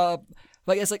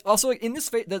 Like it's like also like in this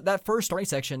that first starting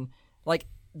section, like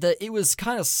it was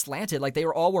kind of slanted, like they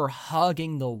were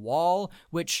hugging the wall,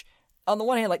 which on the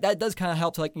one hand, like that does kind of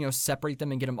help to like, you know, separate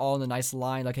them and get them all in a nice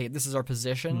line. Like, hey, this is our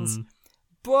positions.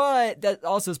 But that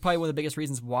also is probably one of the biggest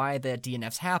reasons why the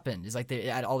DNFs happened, is like they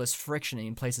add all this friction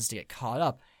in places to get caught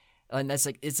up, and that's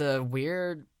like it's a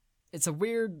weird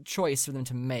choice for them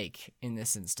to make in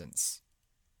this instance.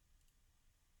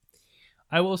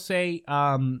 I will say,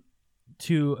 and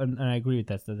I agree with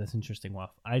that. That's interesting,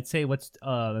 Waff. I'd say what's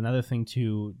another thing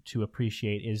to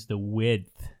appreciate is the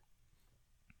width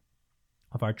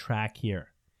of our track here.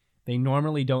 They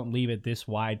normally don't leave it this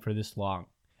wide for this long,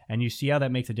 and you see how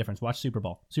that makes a difference. Watch Super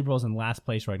Bowl. Super Bowl's in last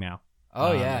place right now.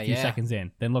 Oh yeah, a few seconds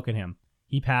in. Then look at him.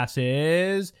 He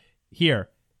passes here.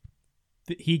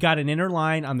 He got an inner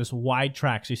line on this wide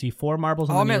track. So you see 4 marbles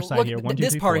on the near side here. 1, 2, 3,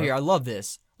 4. This part here, I love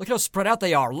this. Look how spread out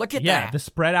they are. Look at that. Yeah, the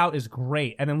spread out is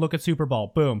great. And then look at Super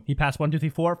Bowl. Boom. He passed 1, 2, 3,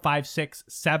 4, 5, 6,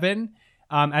 7.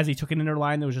 As he took an inner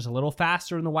line that was just a little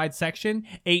faster in the wide section.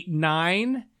 8,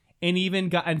 9. And even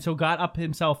got up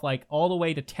himself like all the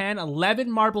way to 10,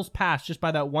 11 marbles passed just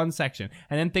by that one section.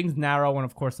 And then things narrow, and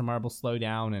of course the marbles slow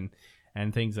down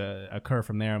and things occur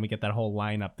from there, and we get that whole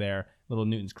line up there, little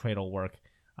Newton's cradle work.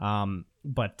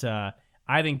 But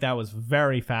I think that was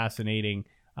very fascinating.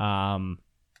 The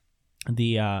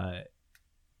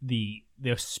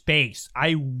space.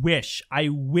 I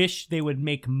wish they would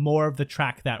make more of the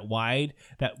track that wide.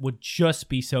 That would just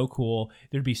be so cool.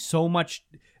 There'd be so much.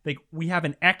 Like, we have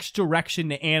an X direction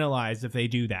to analyze if they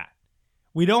do that.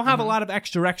 We don't have a lot of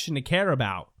X direction to care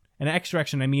about. And X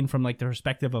direction, I mean from like the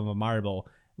perspective of a marble,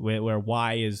 where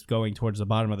Y is going towards the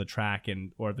bottom of the track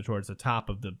or towards the top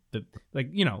of the like,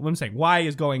 you know what I'm saying. Y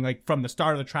is going like from the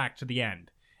start of the track to the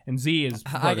end, and Z is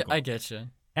vertical. I get you.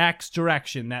 X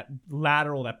direction, that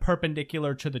lateral, that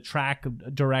perpendicular to the track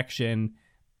direction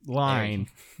line.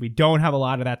 We don't have a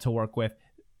lot of that to work with.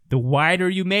 The wider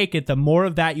you make it, the more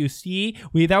of that you see.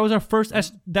 That was our first.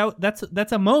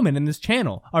 That's a moment in this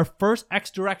channel. Our first X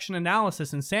direction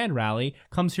analysis in Sand Rally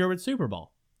comes here with Super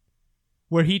Bowl,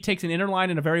 where he takes an inner line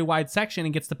in a very wide section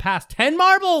and gets to pass 10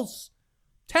 marbles.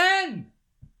 10.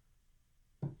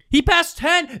 He passed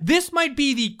 10. This might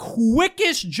be the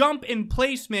quickest jump in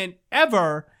placement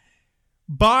ever,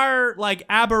 bar like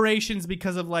aberrations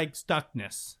because of like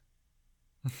stuckness.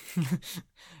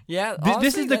 Yeah,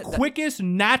 this is the quickest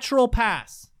natural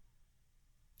pass.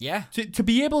 Yeah. To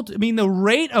be able to, I mean, the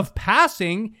rate of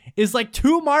passing is like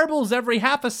 2 marbles every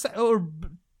half a second, or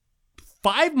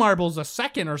 5 marbles a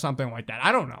second or something like that.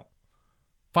 I don't know.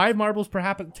 5 marbles per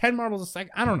happen, 10 marbles a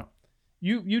second. I don't know.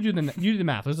 You do the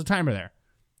math. There's a timer there.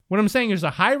 What I'm saying is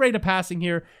a high rate of passing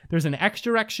here. There's an X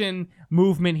direction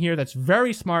movement here that's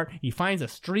very smart. He finds a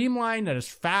streamline that is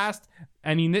fast.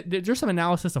 I mean, there's some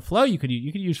analysis of flow you could use.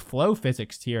 You could use flow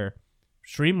physics here,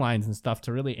 streamlines and stuff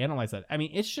to really analyze that. I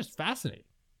mean, it's just fascinating.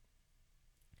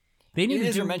 They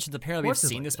need to mentioned apparently we've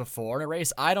seen this before in a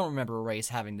race. I don't remember a race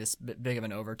having this big of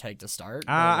an overtake to start.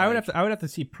 I would have to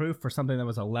see proof for something that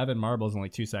was 11 marbles in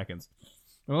like 2 seconds.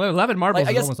 Well, 11 marbles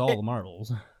is almost all the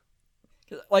marbles.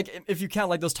 Like if you count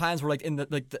like those times where like in the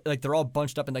like they're all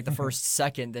bunched up in like the first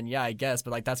second, then yeah, I guess.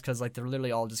 But like that's because like they're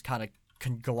literally all just kind of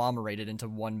conglomerated into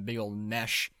one big old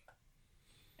mesh,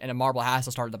 and a marble has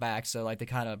to start at the back, so like they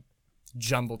kind of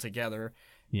jumble together.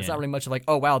 Yeah. It's not really much of like,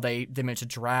 oh wow, they managed to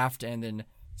draft and then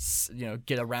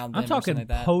get around them. I'm talking like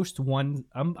that. post one.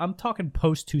 I'm talking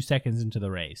post 2 seconds into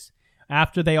the race,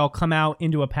 after they all come out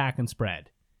into a pack and spread.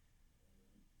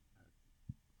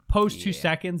 Post 2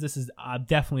 seconds, this is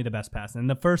definitely the best pass, and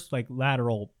the first like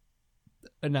lateral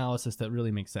analysis that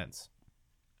really makes sense.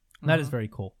 That is very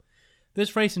cool.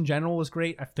 This race in general was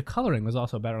great. The coloring was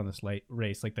also better on this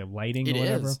race, like the lighting or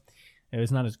whatever. It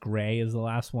was not as gray as the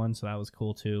last one, so that was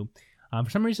cool too. For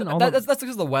some reason, that's because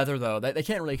of the weather, though. They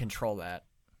can't really control that.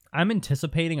 I'm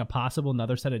anticipating a possible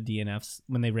another set of DNFs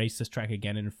when they race this track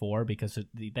again in 4, because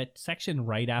that section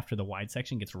right after the wide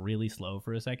section gets really slow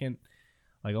for a second.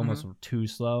 Like almost too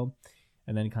slow,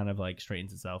 and then kind of like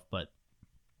straightens itself. But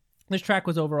this track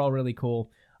was overall really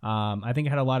cool. I think it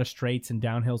had a lot of straights and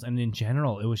downhills, and in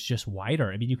general, it was just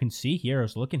wider. I mean, you can see here, I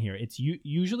was looking here, it's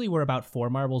usually we're about 4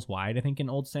 marbles wide, I think,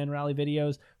 in old Sand Rally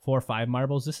videos, 4 or 5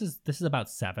 marbles. This is about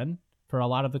 7 for a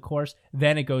lot of the course.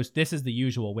 Then it goes, this is the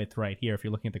usual width right here, if you're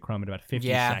looking at the chrome, at about 50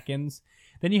 seconds.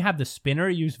 Then you have the spinner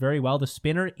used very well. The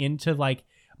spinner into like,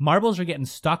 marbles are getting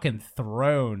stuck and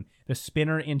thrown. The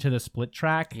spinner into the split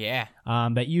track. Yeah.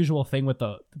 That usual thing with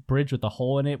the bridge with the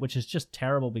hole in it, which is just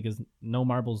terrible because no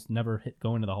marbles never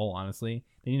go into the hole, honestly.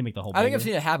 They need to make the hole bigger. I think I've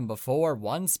seen it happen before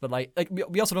once, but like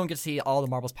we also don't get to see all the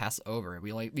marbles pass over.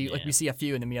 We see a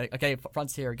few and then we like, okay,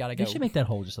 front's here, gotta go. They should make that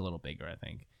hole just a little bigger, I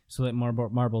think, so that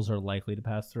marbles are likely to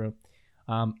pass through.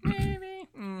 Maybe.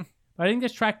 I think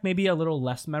this track may be a little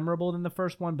less memorable than the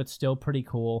first one, but still pretty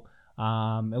cool.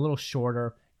 A little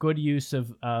shorter. Good use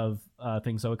of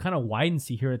things. So it kind of widens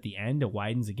here at the end. It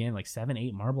widens again, like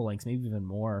 7-8 marble lengths, maybe even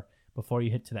more, before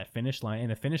you hit to that finish line. And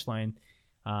the finish line,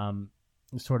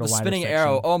 sort of the spinning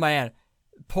arrow. Oh man,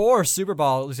 poor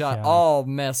Superball got all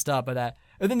messed up by that.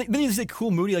 And then you see Cool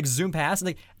Moody like zoom past, and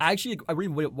like I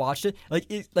really watched it. Like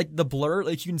the blur,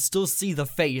 like you can still see the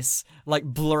face like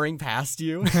blurring past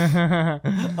you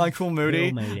on Cool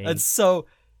Moody. It's so.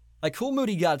 Like Cool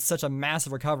Moody got such a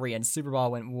massive recovery, and Superball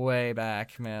went way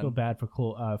back, man. I feel bad for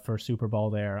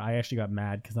Superball there. I actually got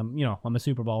mad because I'm a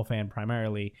Superball fan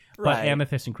primarily, but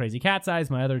Amethyst and Crazy Cat's Eyes,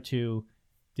 my other two,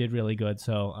 did really good,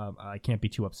 so I can't be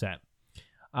too upset.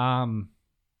 But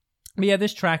yeah,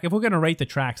 this track, if we're gonna rate the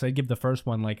tracks, I'd give the first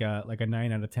one like a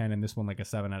 9 out of 10, and this one like a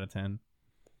 7 out of 10.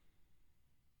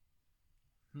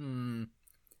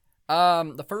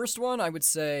 The first one I would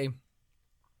say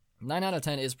 9 out of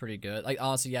 10 is pretty good. Like,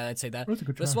 honestly, yeah, I'd say that. That's a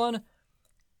good this track. one,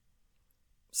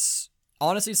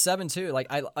 honestly, 7 too. Like,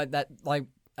 I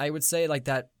would say like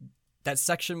that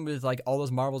section with like all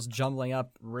those marbles jumbling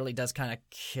up really does kind of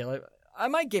kill it. I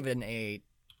might give it an 8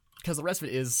 because the rest of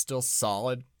it is still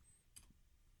solid.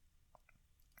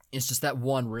 It's just that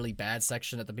one really bad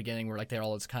section at the beginning where like they're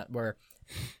all where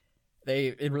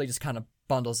it really just kind of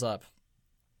bundles up.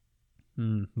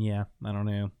 Yeah, I don't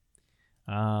know.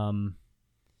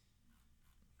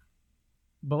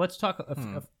 But let's talk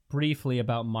briefly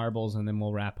about marbles, and then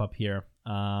we'll wrap up here.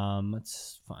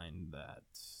 Let's find that.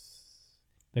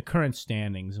 The current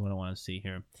standings is what I want to see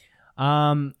here.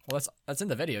 Well, that's in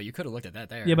the video. You could have looked at that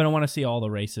there. Yeah, but I want to see all the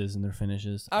races and their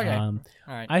finishes. Okay. All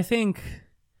right. I think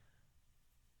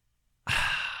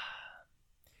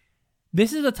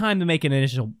this is the time to make an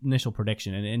initial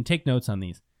prediction and take notes on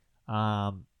these,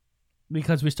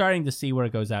 because we're starting to see where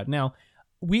it goes out now.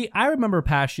 I remember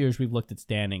past years we've looked at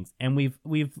standings, and we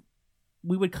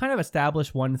would kind of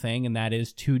establish one thing, and that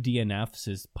is 2 DNFs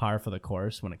is par for the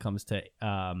course when it comes to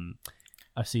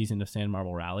a season of Sand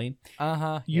Marble Rally.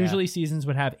 Usually seasons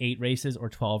would have 8 races or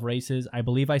 12 races. I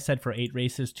believe I said for 8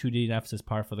 races, 2 DNFs is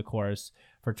par for the course.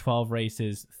 For 12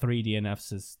 races, 3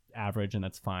 DNFs is average, and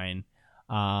that's fine.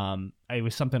 It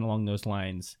was something along those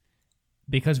lines,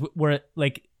 because we're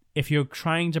like, if you're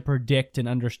trying to predict and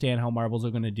understand how marbles are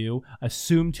going to do,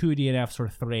 assume 2 DNFs or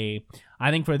 3.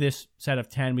 I think for this set of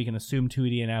 10, we can assume 2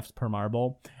 DNFs per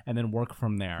marble and then work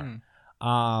from there.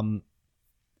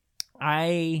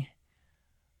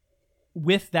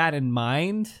 with that in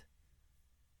mind,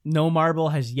 no marble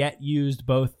has yet used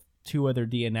both 2 other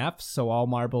DNFs, so all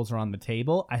marbles are on the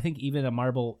table. I think even a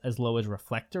marble as low as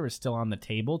Reflector is still on the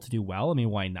table to do well. I mean,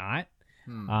 why not?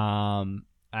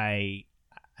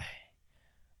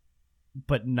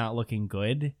 But not looking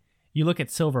good. You look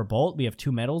at Silver Bolt, we have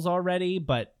 2 medals already,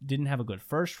 but didn't have a good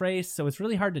first race, so it's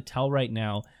really hard to tell right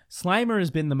now. Slimer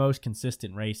has been the most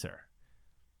consistent racer,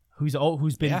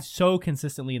 who's been so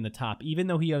consistently in the top. Even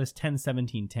though he has 10,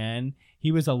 17, 10,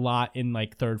 he was a lot in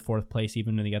like 3rd, 4th place,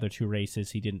 even in the other 2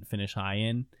 races he didn't finish high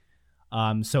in.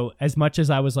 So as much as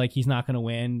I was like, he's not going to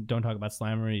win, don't talk about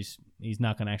Slimer, he's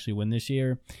not going to actually win this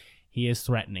year, he is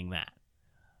threatening that.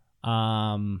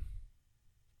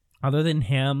 Other than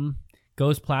him,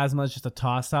 Ghost Plasma is just a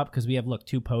toss-up because we have,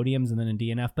 2 podiums and then a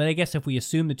DNF. But I guess if we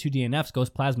assume the 2 DNFs,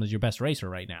 Ghost Plasma is your best racer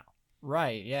right now.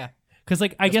 Right, yeah. Because,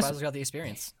 I guess Plasma's got the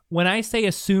experience. When I say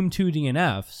assume 2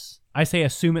 DNFs, I say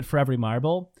assume it for every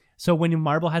marble. So when your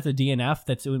marble has a DNF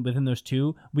that's within those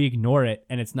 2, we ignore it,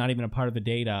 and it's not even a part of the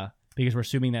data because we're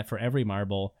assuming that for every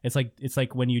marble. It's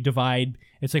like when you divide,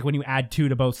 it's like when you add 2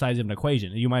 to both sides of an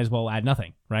equation. You might as well add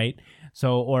nothing, right?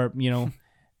 So, or,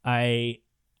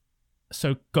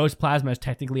 So Ghost Plasma is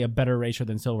technically a better racer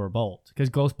than Silver Bolt because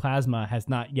Ghost Plasma has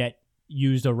not yet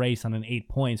used a race on an 8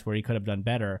 points where he could have done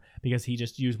better because he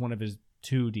just used one of his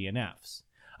 2 DNFs.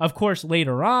 Of course,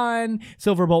 later on,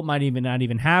 Silver Bolt might not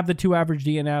even have the 2 average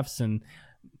DNFs and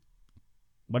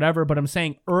whatever, but I'm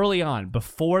saying early on,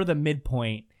 before the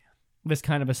midpoint, this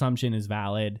kind of assumption is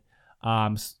valid.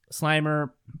 Slimer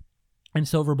and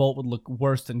Silver Bolt would look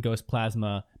worse than Ghost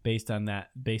Plasma based on that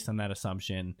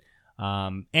assumption.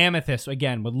 Amethyst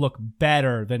again would look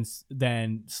better than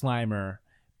Slimer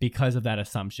because of that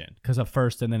assumption, because of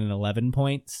 1st and then an 11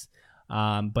 points,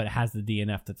 but it has the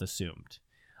DNF that's assumed.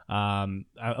 A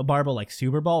marble like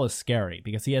Super Ball is scary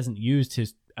because he hasn't used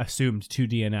his assumed 2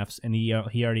 DNFs and he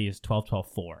already is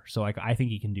 12-12-4. So I think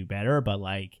he can do better, but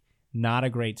not a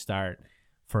great start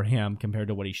for him compared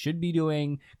to what he should be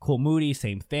doing. Cool Moody,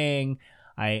 same thing.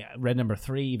 I read number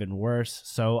 3, even worse.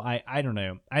 So I don't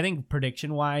know. I think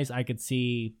prediction wise, I could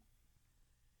see.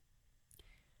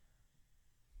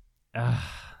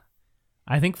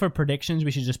 I think for predictions,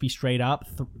 we should just be straight up.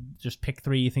 Just pick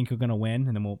 3 you think you're gonna win,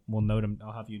 and then we'll note them.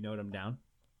 I'll have you note them down.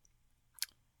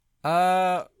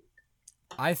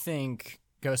 I think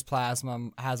Ghost Plasma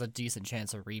has a decent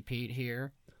chance of repeat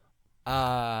here.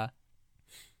 I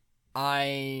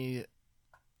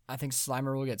think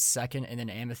Slimer will get 2nd, and then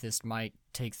Amethyst might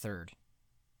take 3rd.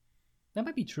 That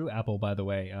might be true, Apple, by the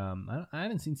way. I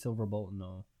haven't seen Silver Bolt in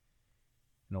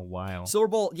a while. Silver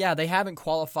Bolt, yeah, they haven't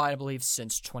qualified, I believe,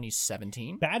 since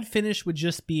 2017. Bad finish would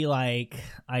just be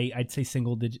I'd say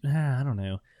single digit. I don't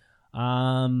know.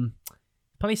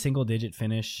 Probably single digit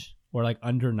finish or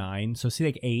under 9. So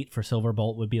see 8 for Silver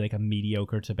Bolt would be a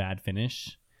mediocre to bad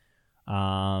finish.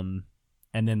 And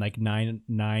then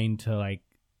 9 to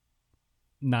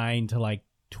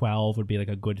 12 would be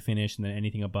a good finish, and then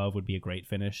anything above would be a great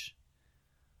finish.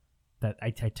 That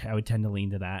I would tend to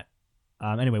lean to that.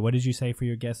 Anyway, what did you say for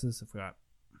your guesses? I forgot.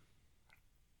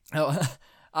 Oh,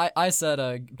 I said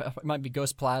it might be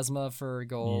Ghost Plasma for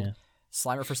gold, yeah.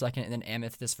 Slimer for 2nd, and then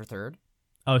Amethyst for 3rd.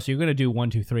 Oh, so you're gonna do 1,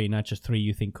 2, 3, not just 3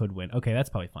 you think could win. Okay, that's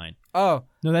probably fine. Oh,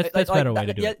 no, that's a better way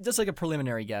to do it. Yeah, just a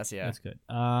preliminary guess. Yeah, that's good.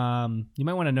 You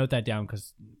might want to note that down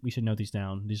because we should note these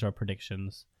down. These are our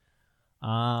predictions.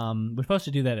 We're supposed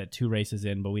to do that at 2 races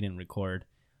in, but we didn't record.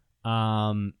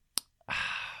 I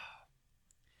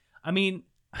mean,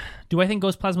 do I think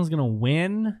Ghost Plasma is gonna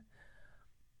win?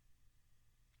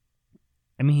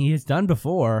 I mean, he has done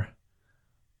before.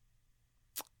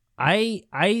 I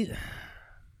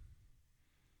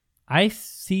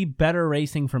see better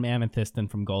racing from Amethyst than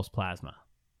from Ghost Plasma.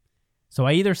 So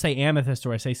I either say Amethyst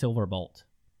or I say Silver Bolt.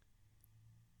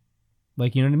 You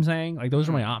know what I'm saying? Those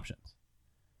are my options.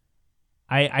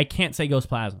 I can't say Ghost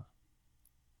Plasma.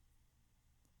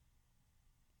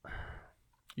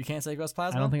 You can't say Ghost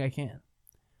Plasma? I don't think I can.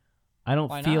 I don't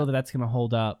Why feel not? that that's going to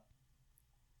hold up.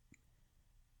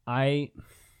 I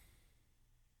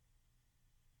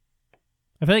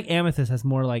feel like Amethyst has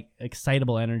more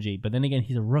excitable energy, but then again,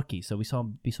 he's a rookie, so we saw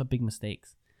big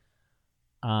mistakes.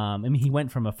 I mean, he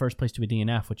went from a 1st place to a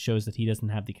DNF, which shows that he doesn't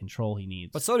have the control he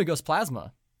needs. But so did Ghost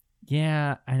Plasma.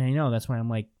 Yeah, and I know that's why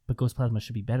I'm but Ghost Plasma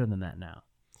should be better than that now.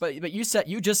 But you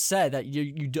just said that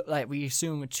you do, we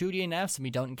assume 2 DNFs and we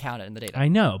don't count it in the data. I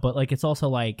know, but it's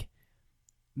also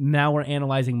now we're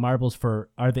analyzing marbles for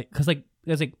because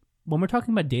when we're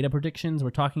talking about data predictions, we're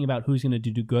talking about who's going to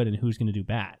do good and who's going to do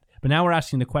bad. But now we're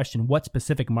asking the question, what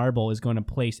specific marble is going to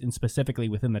place in specifically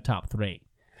within the top 3?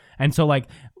 And so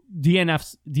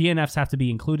DNFs have to be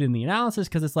included in the analysis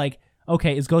because it's like,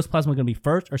 okay, is Ghost Plasma going to be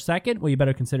first or second? Well, you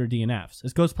better consider DNFs.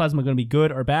 Is Ghost Plasma going to be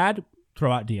good or bad?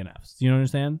 Throw out DNFs. Do you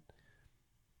understand?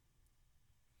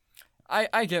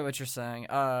 I get what you're saying.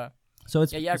 So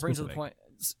it's it brings to the point.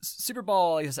 Super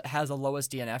Bowl has the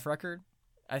lowest DNF record,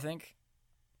 I think.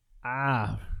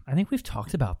 I think we've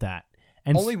talked about that.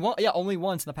 And only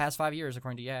once in the past 5 years,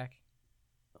 according to Yak.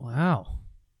 Wow,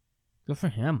 good for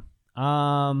him.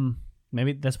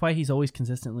 Maybe that's why he's always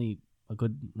consistently a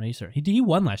good racer. He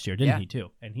won last year, didn't he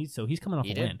too? And he's coming off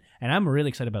a win, and I'm really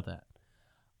excited about that.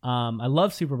 I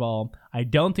love Super Bowl. I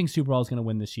don't think Super Bowl is going to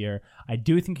win this year. I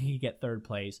do think he could get third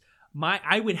place.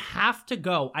 I would have to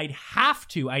go. I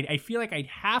feel like I'd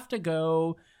have to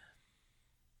go.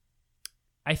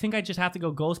 I think I just have to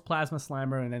go Ghost Plasma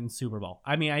Slimer and then Super Bowl.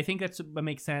 I mean, I think that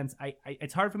makes sense.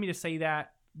 It's hard for me to say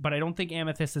that, but I don't think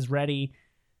Amethyst is ready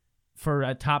for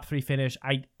a top 3 finish.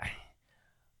 I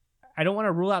don't want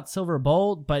to rule out Silver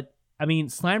Bolt, but I mean,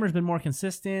 Slimer's been more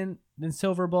consistent than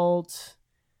Silver Bolt.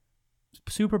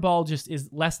 Super Bowl just is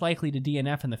less likely to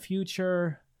DNF in the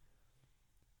future.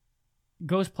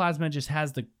 Ghost Plasma just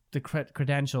has the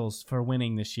credentials for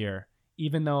winning this year,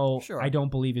 even though I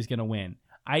don't believe he's going to win.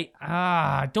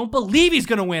 I don't believe he's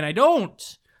going to win. I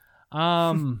don't.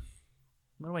 What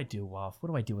do I do, Wolf? What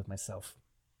do I do with myself?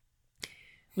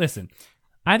 Listen,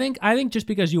 I think just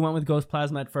because you went with Ghost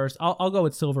Plasma at first, I'll go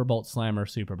with Silver Bolt, Slimer,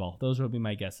 Super Bowl. Those would be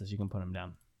my guesses. You can put them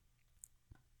down.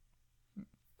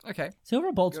 Okay.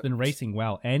 Silver Bolt's been racing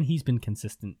well, and he's been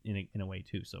consistent in a way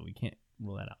too, so we can't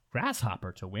rule that out.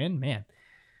 Grasshopper to win, man.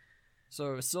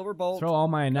 So Silver Bolt. Throw all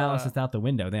my analysis out the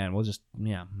window. Then we'll just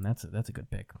that's a good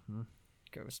pick.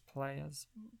 Ghost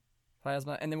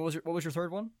Plasma, and then what was your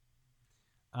third one?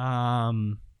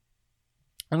 I'm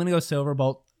gonna go Silver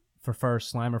Bolt for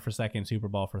first, Slimer for second, Super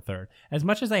Bowl for third. As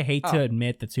much as I hate to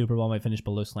admit that Super Bowl might finish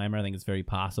below Slimer, I think it's very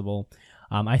possible.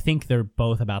 I think they're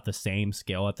both about the same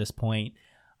skill at this point.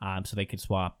 So they could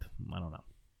swap. I don't know.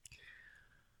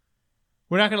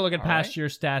 We're not going to look at past year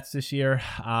stats this year.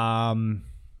 I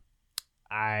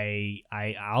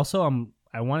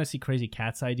want to see Crazy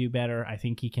Cat's Eye do better. I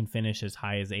think he can finish as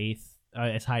high as 8th,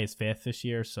 as high as 5th this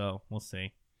year. So we'll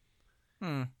see.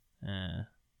 But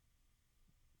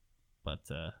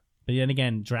then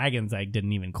again, Dragon's Egg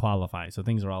didn't even qualify, so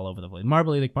things are all over the place.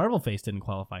 Marble League Marbleface didn't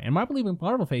qualify, and Marble League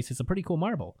Marbleface is a pretty cool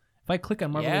marble. If I click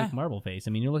on Marble League Marbleface,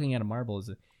 I mean, you're looking at a marble as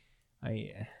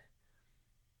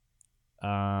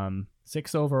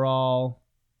 6 overall.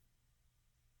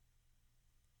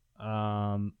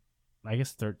 I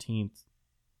guess 13th.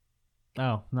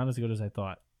 Oh, not as good as I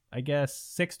thought. I guess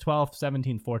 6, 12,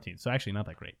 17, 14. So actually not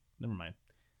that great. Never mind.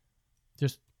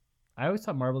 I always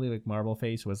thought Marble League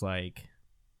Marbleface was like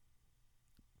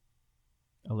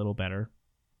a little better.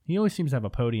 He always seems to have a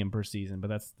podium per season, but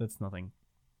that's nothing.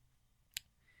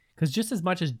 Because just as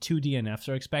much as 2 DNFs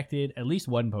are expected, at least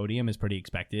 1 podium is pretty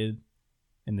expected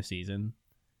in the season.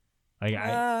 Like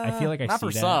I feel like I see not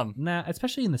for that. some. Nah,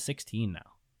 especially in the 16 now.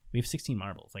 We have 16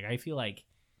 marbles. Like I feel like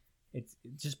it's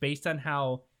just based on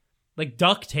how, like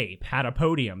Duct Tape had a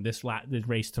podium this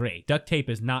race 3. Duct Tape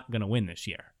is not gonna win this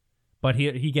year, but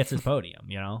he gets his podium.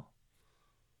 You know.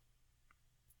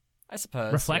 I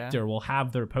suppose Reflector will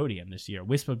have their podium this year.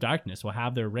 Wisp of Darkness will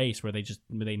have their race where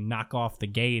they knock off the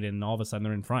gate and all of a sudden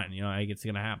they're in front. You know, like it's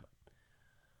gonna happen.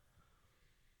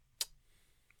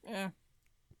 Yeah.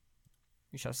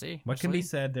 We shall see. What can be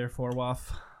said, therefore,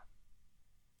 Waff?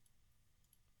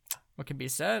 What can be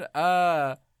said?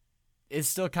 It's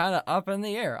still kind of up in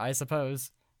the air, I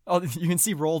suppose. Oh, you can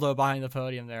see Roldo behind the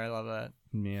podium there. I love that.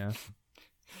 Yeah.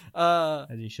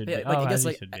 As he should be. I guess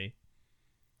he should be.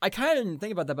 I kind of didn't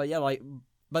think about that, but yeah, like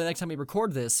by the next time we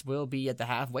record this, we'll be at the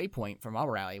halfway point from our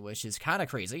rally, which is kind of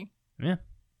crazy. Yeah.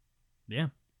 Yeah.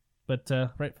 But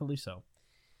rightfully so.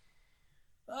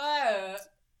 Oh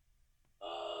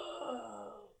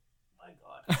my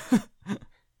God.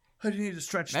 I do need to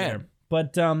stretch there.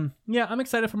 But yeah, I'm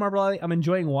excited for Marble Rally. I'm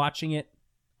enjoying watching it.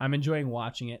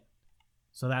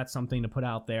 So that's something to put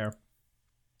out there.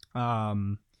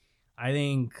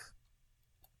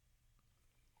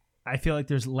 I feel like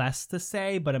there's less to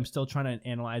say, but I'm still trying to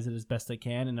analyze it as best I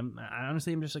can. And I'm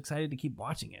just excited to keep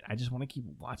watching it. I just want to keep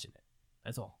watching it.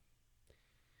 That's all.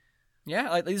 Yeah,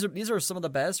 like these are some of the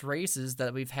best races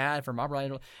that we've had for Marble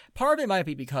Rally. Part of it might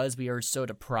be because we are so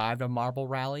deprived of Marble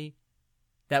Rally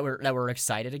that we're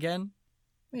excited again.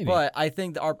 Maybe. But I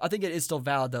think it is still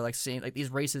valid though. Like seeing like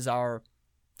these races are,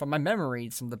 from my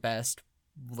memory, some of the best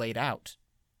laid out.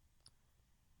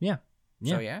 Yeah.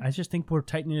 Yeah. So, yeah. I just think we're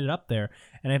tightening it up there.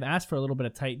 And I've asked for a little bit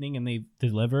of tightening and they've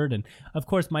delivered. And of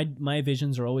course my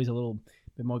visions are always a little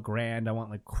bit more grand. I want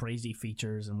like crazy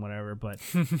features and whatever. But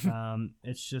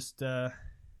it's just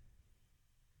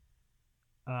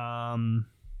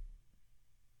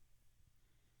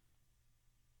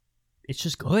it's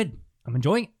just good. I'm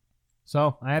enjoying it.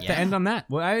 So I have to end on that.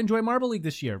 Well, I enjoy Marble League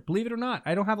this year. Believe it or not,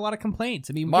 I don't have a lot of complaints.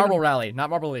 I mean, Marble Rally, not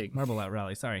Marble League. Marble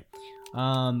Rally, sorry.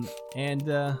 I don't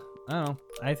know.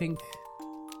 I think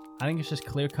it's just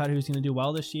clear cut who's going to do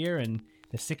well this year, and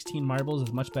the 16 marbles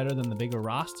is much better than the bigger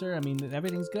roster. I mean,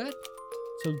 everything's good.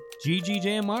 So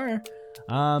GGJMR.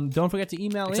 Don't forget to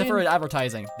email Except for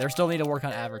advertising. They still need to work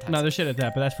on advertising. No, there's shit at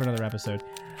that, but that's for another episode.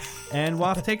 And we'll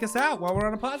have to take us out while we're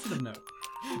on a positive note.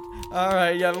 All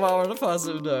right, yeah, while we're on a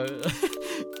positive note.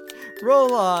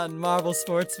 Roll on, Marble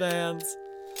sports fans.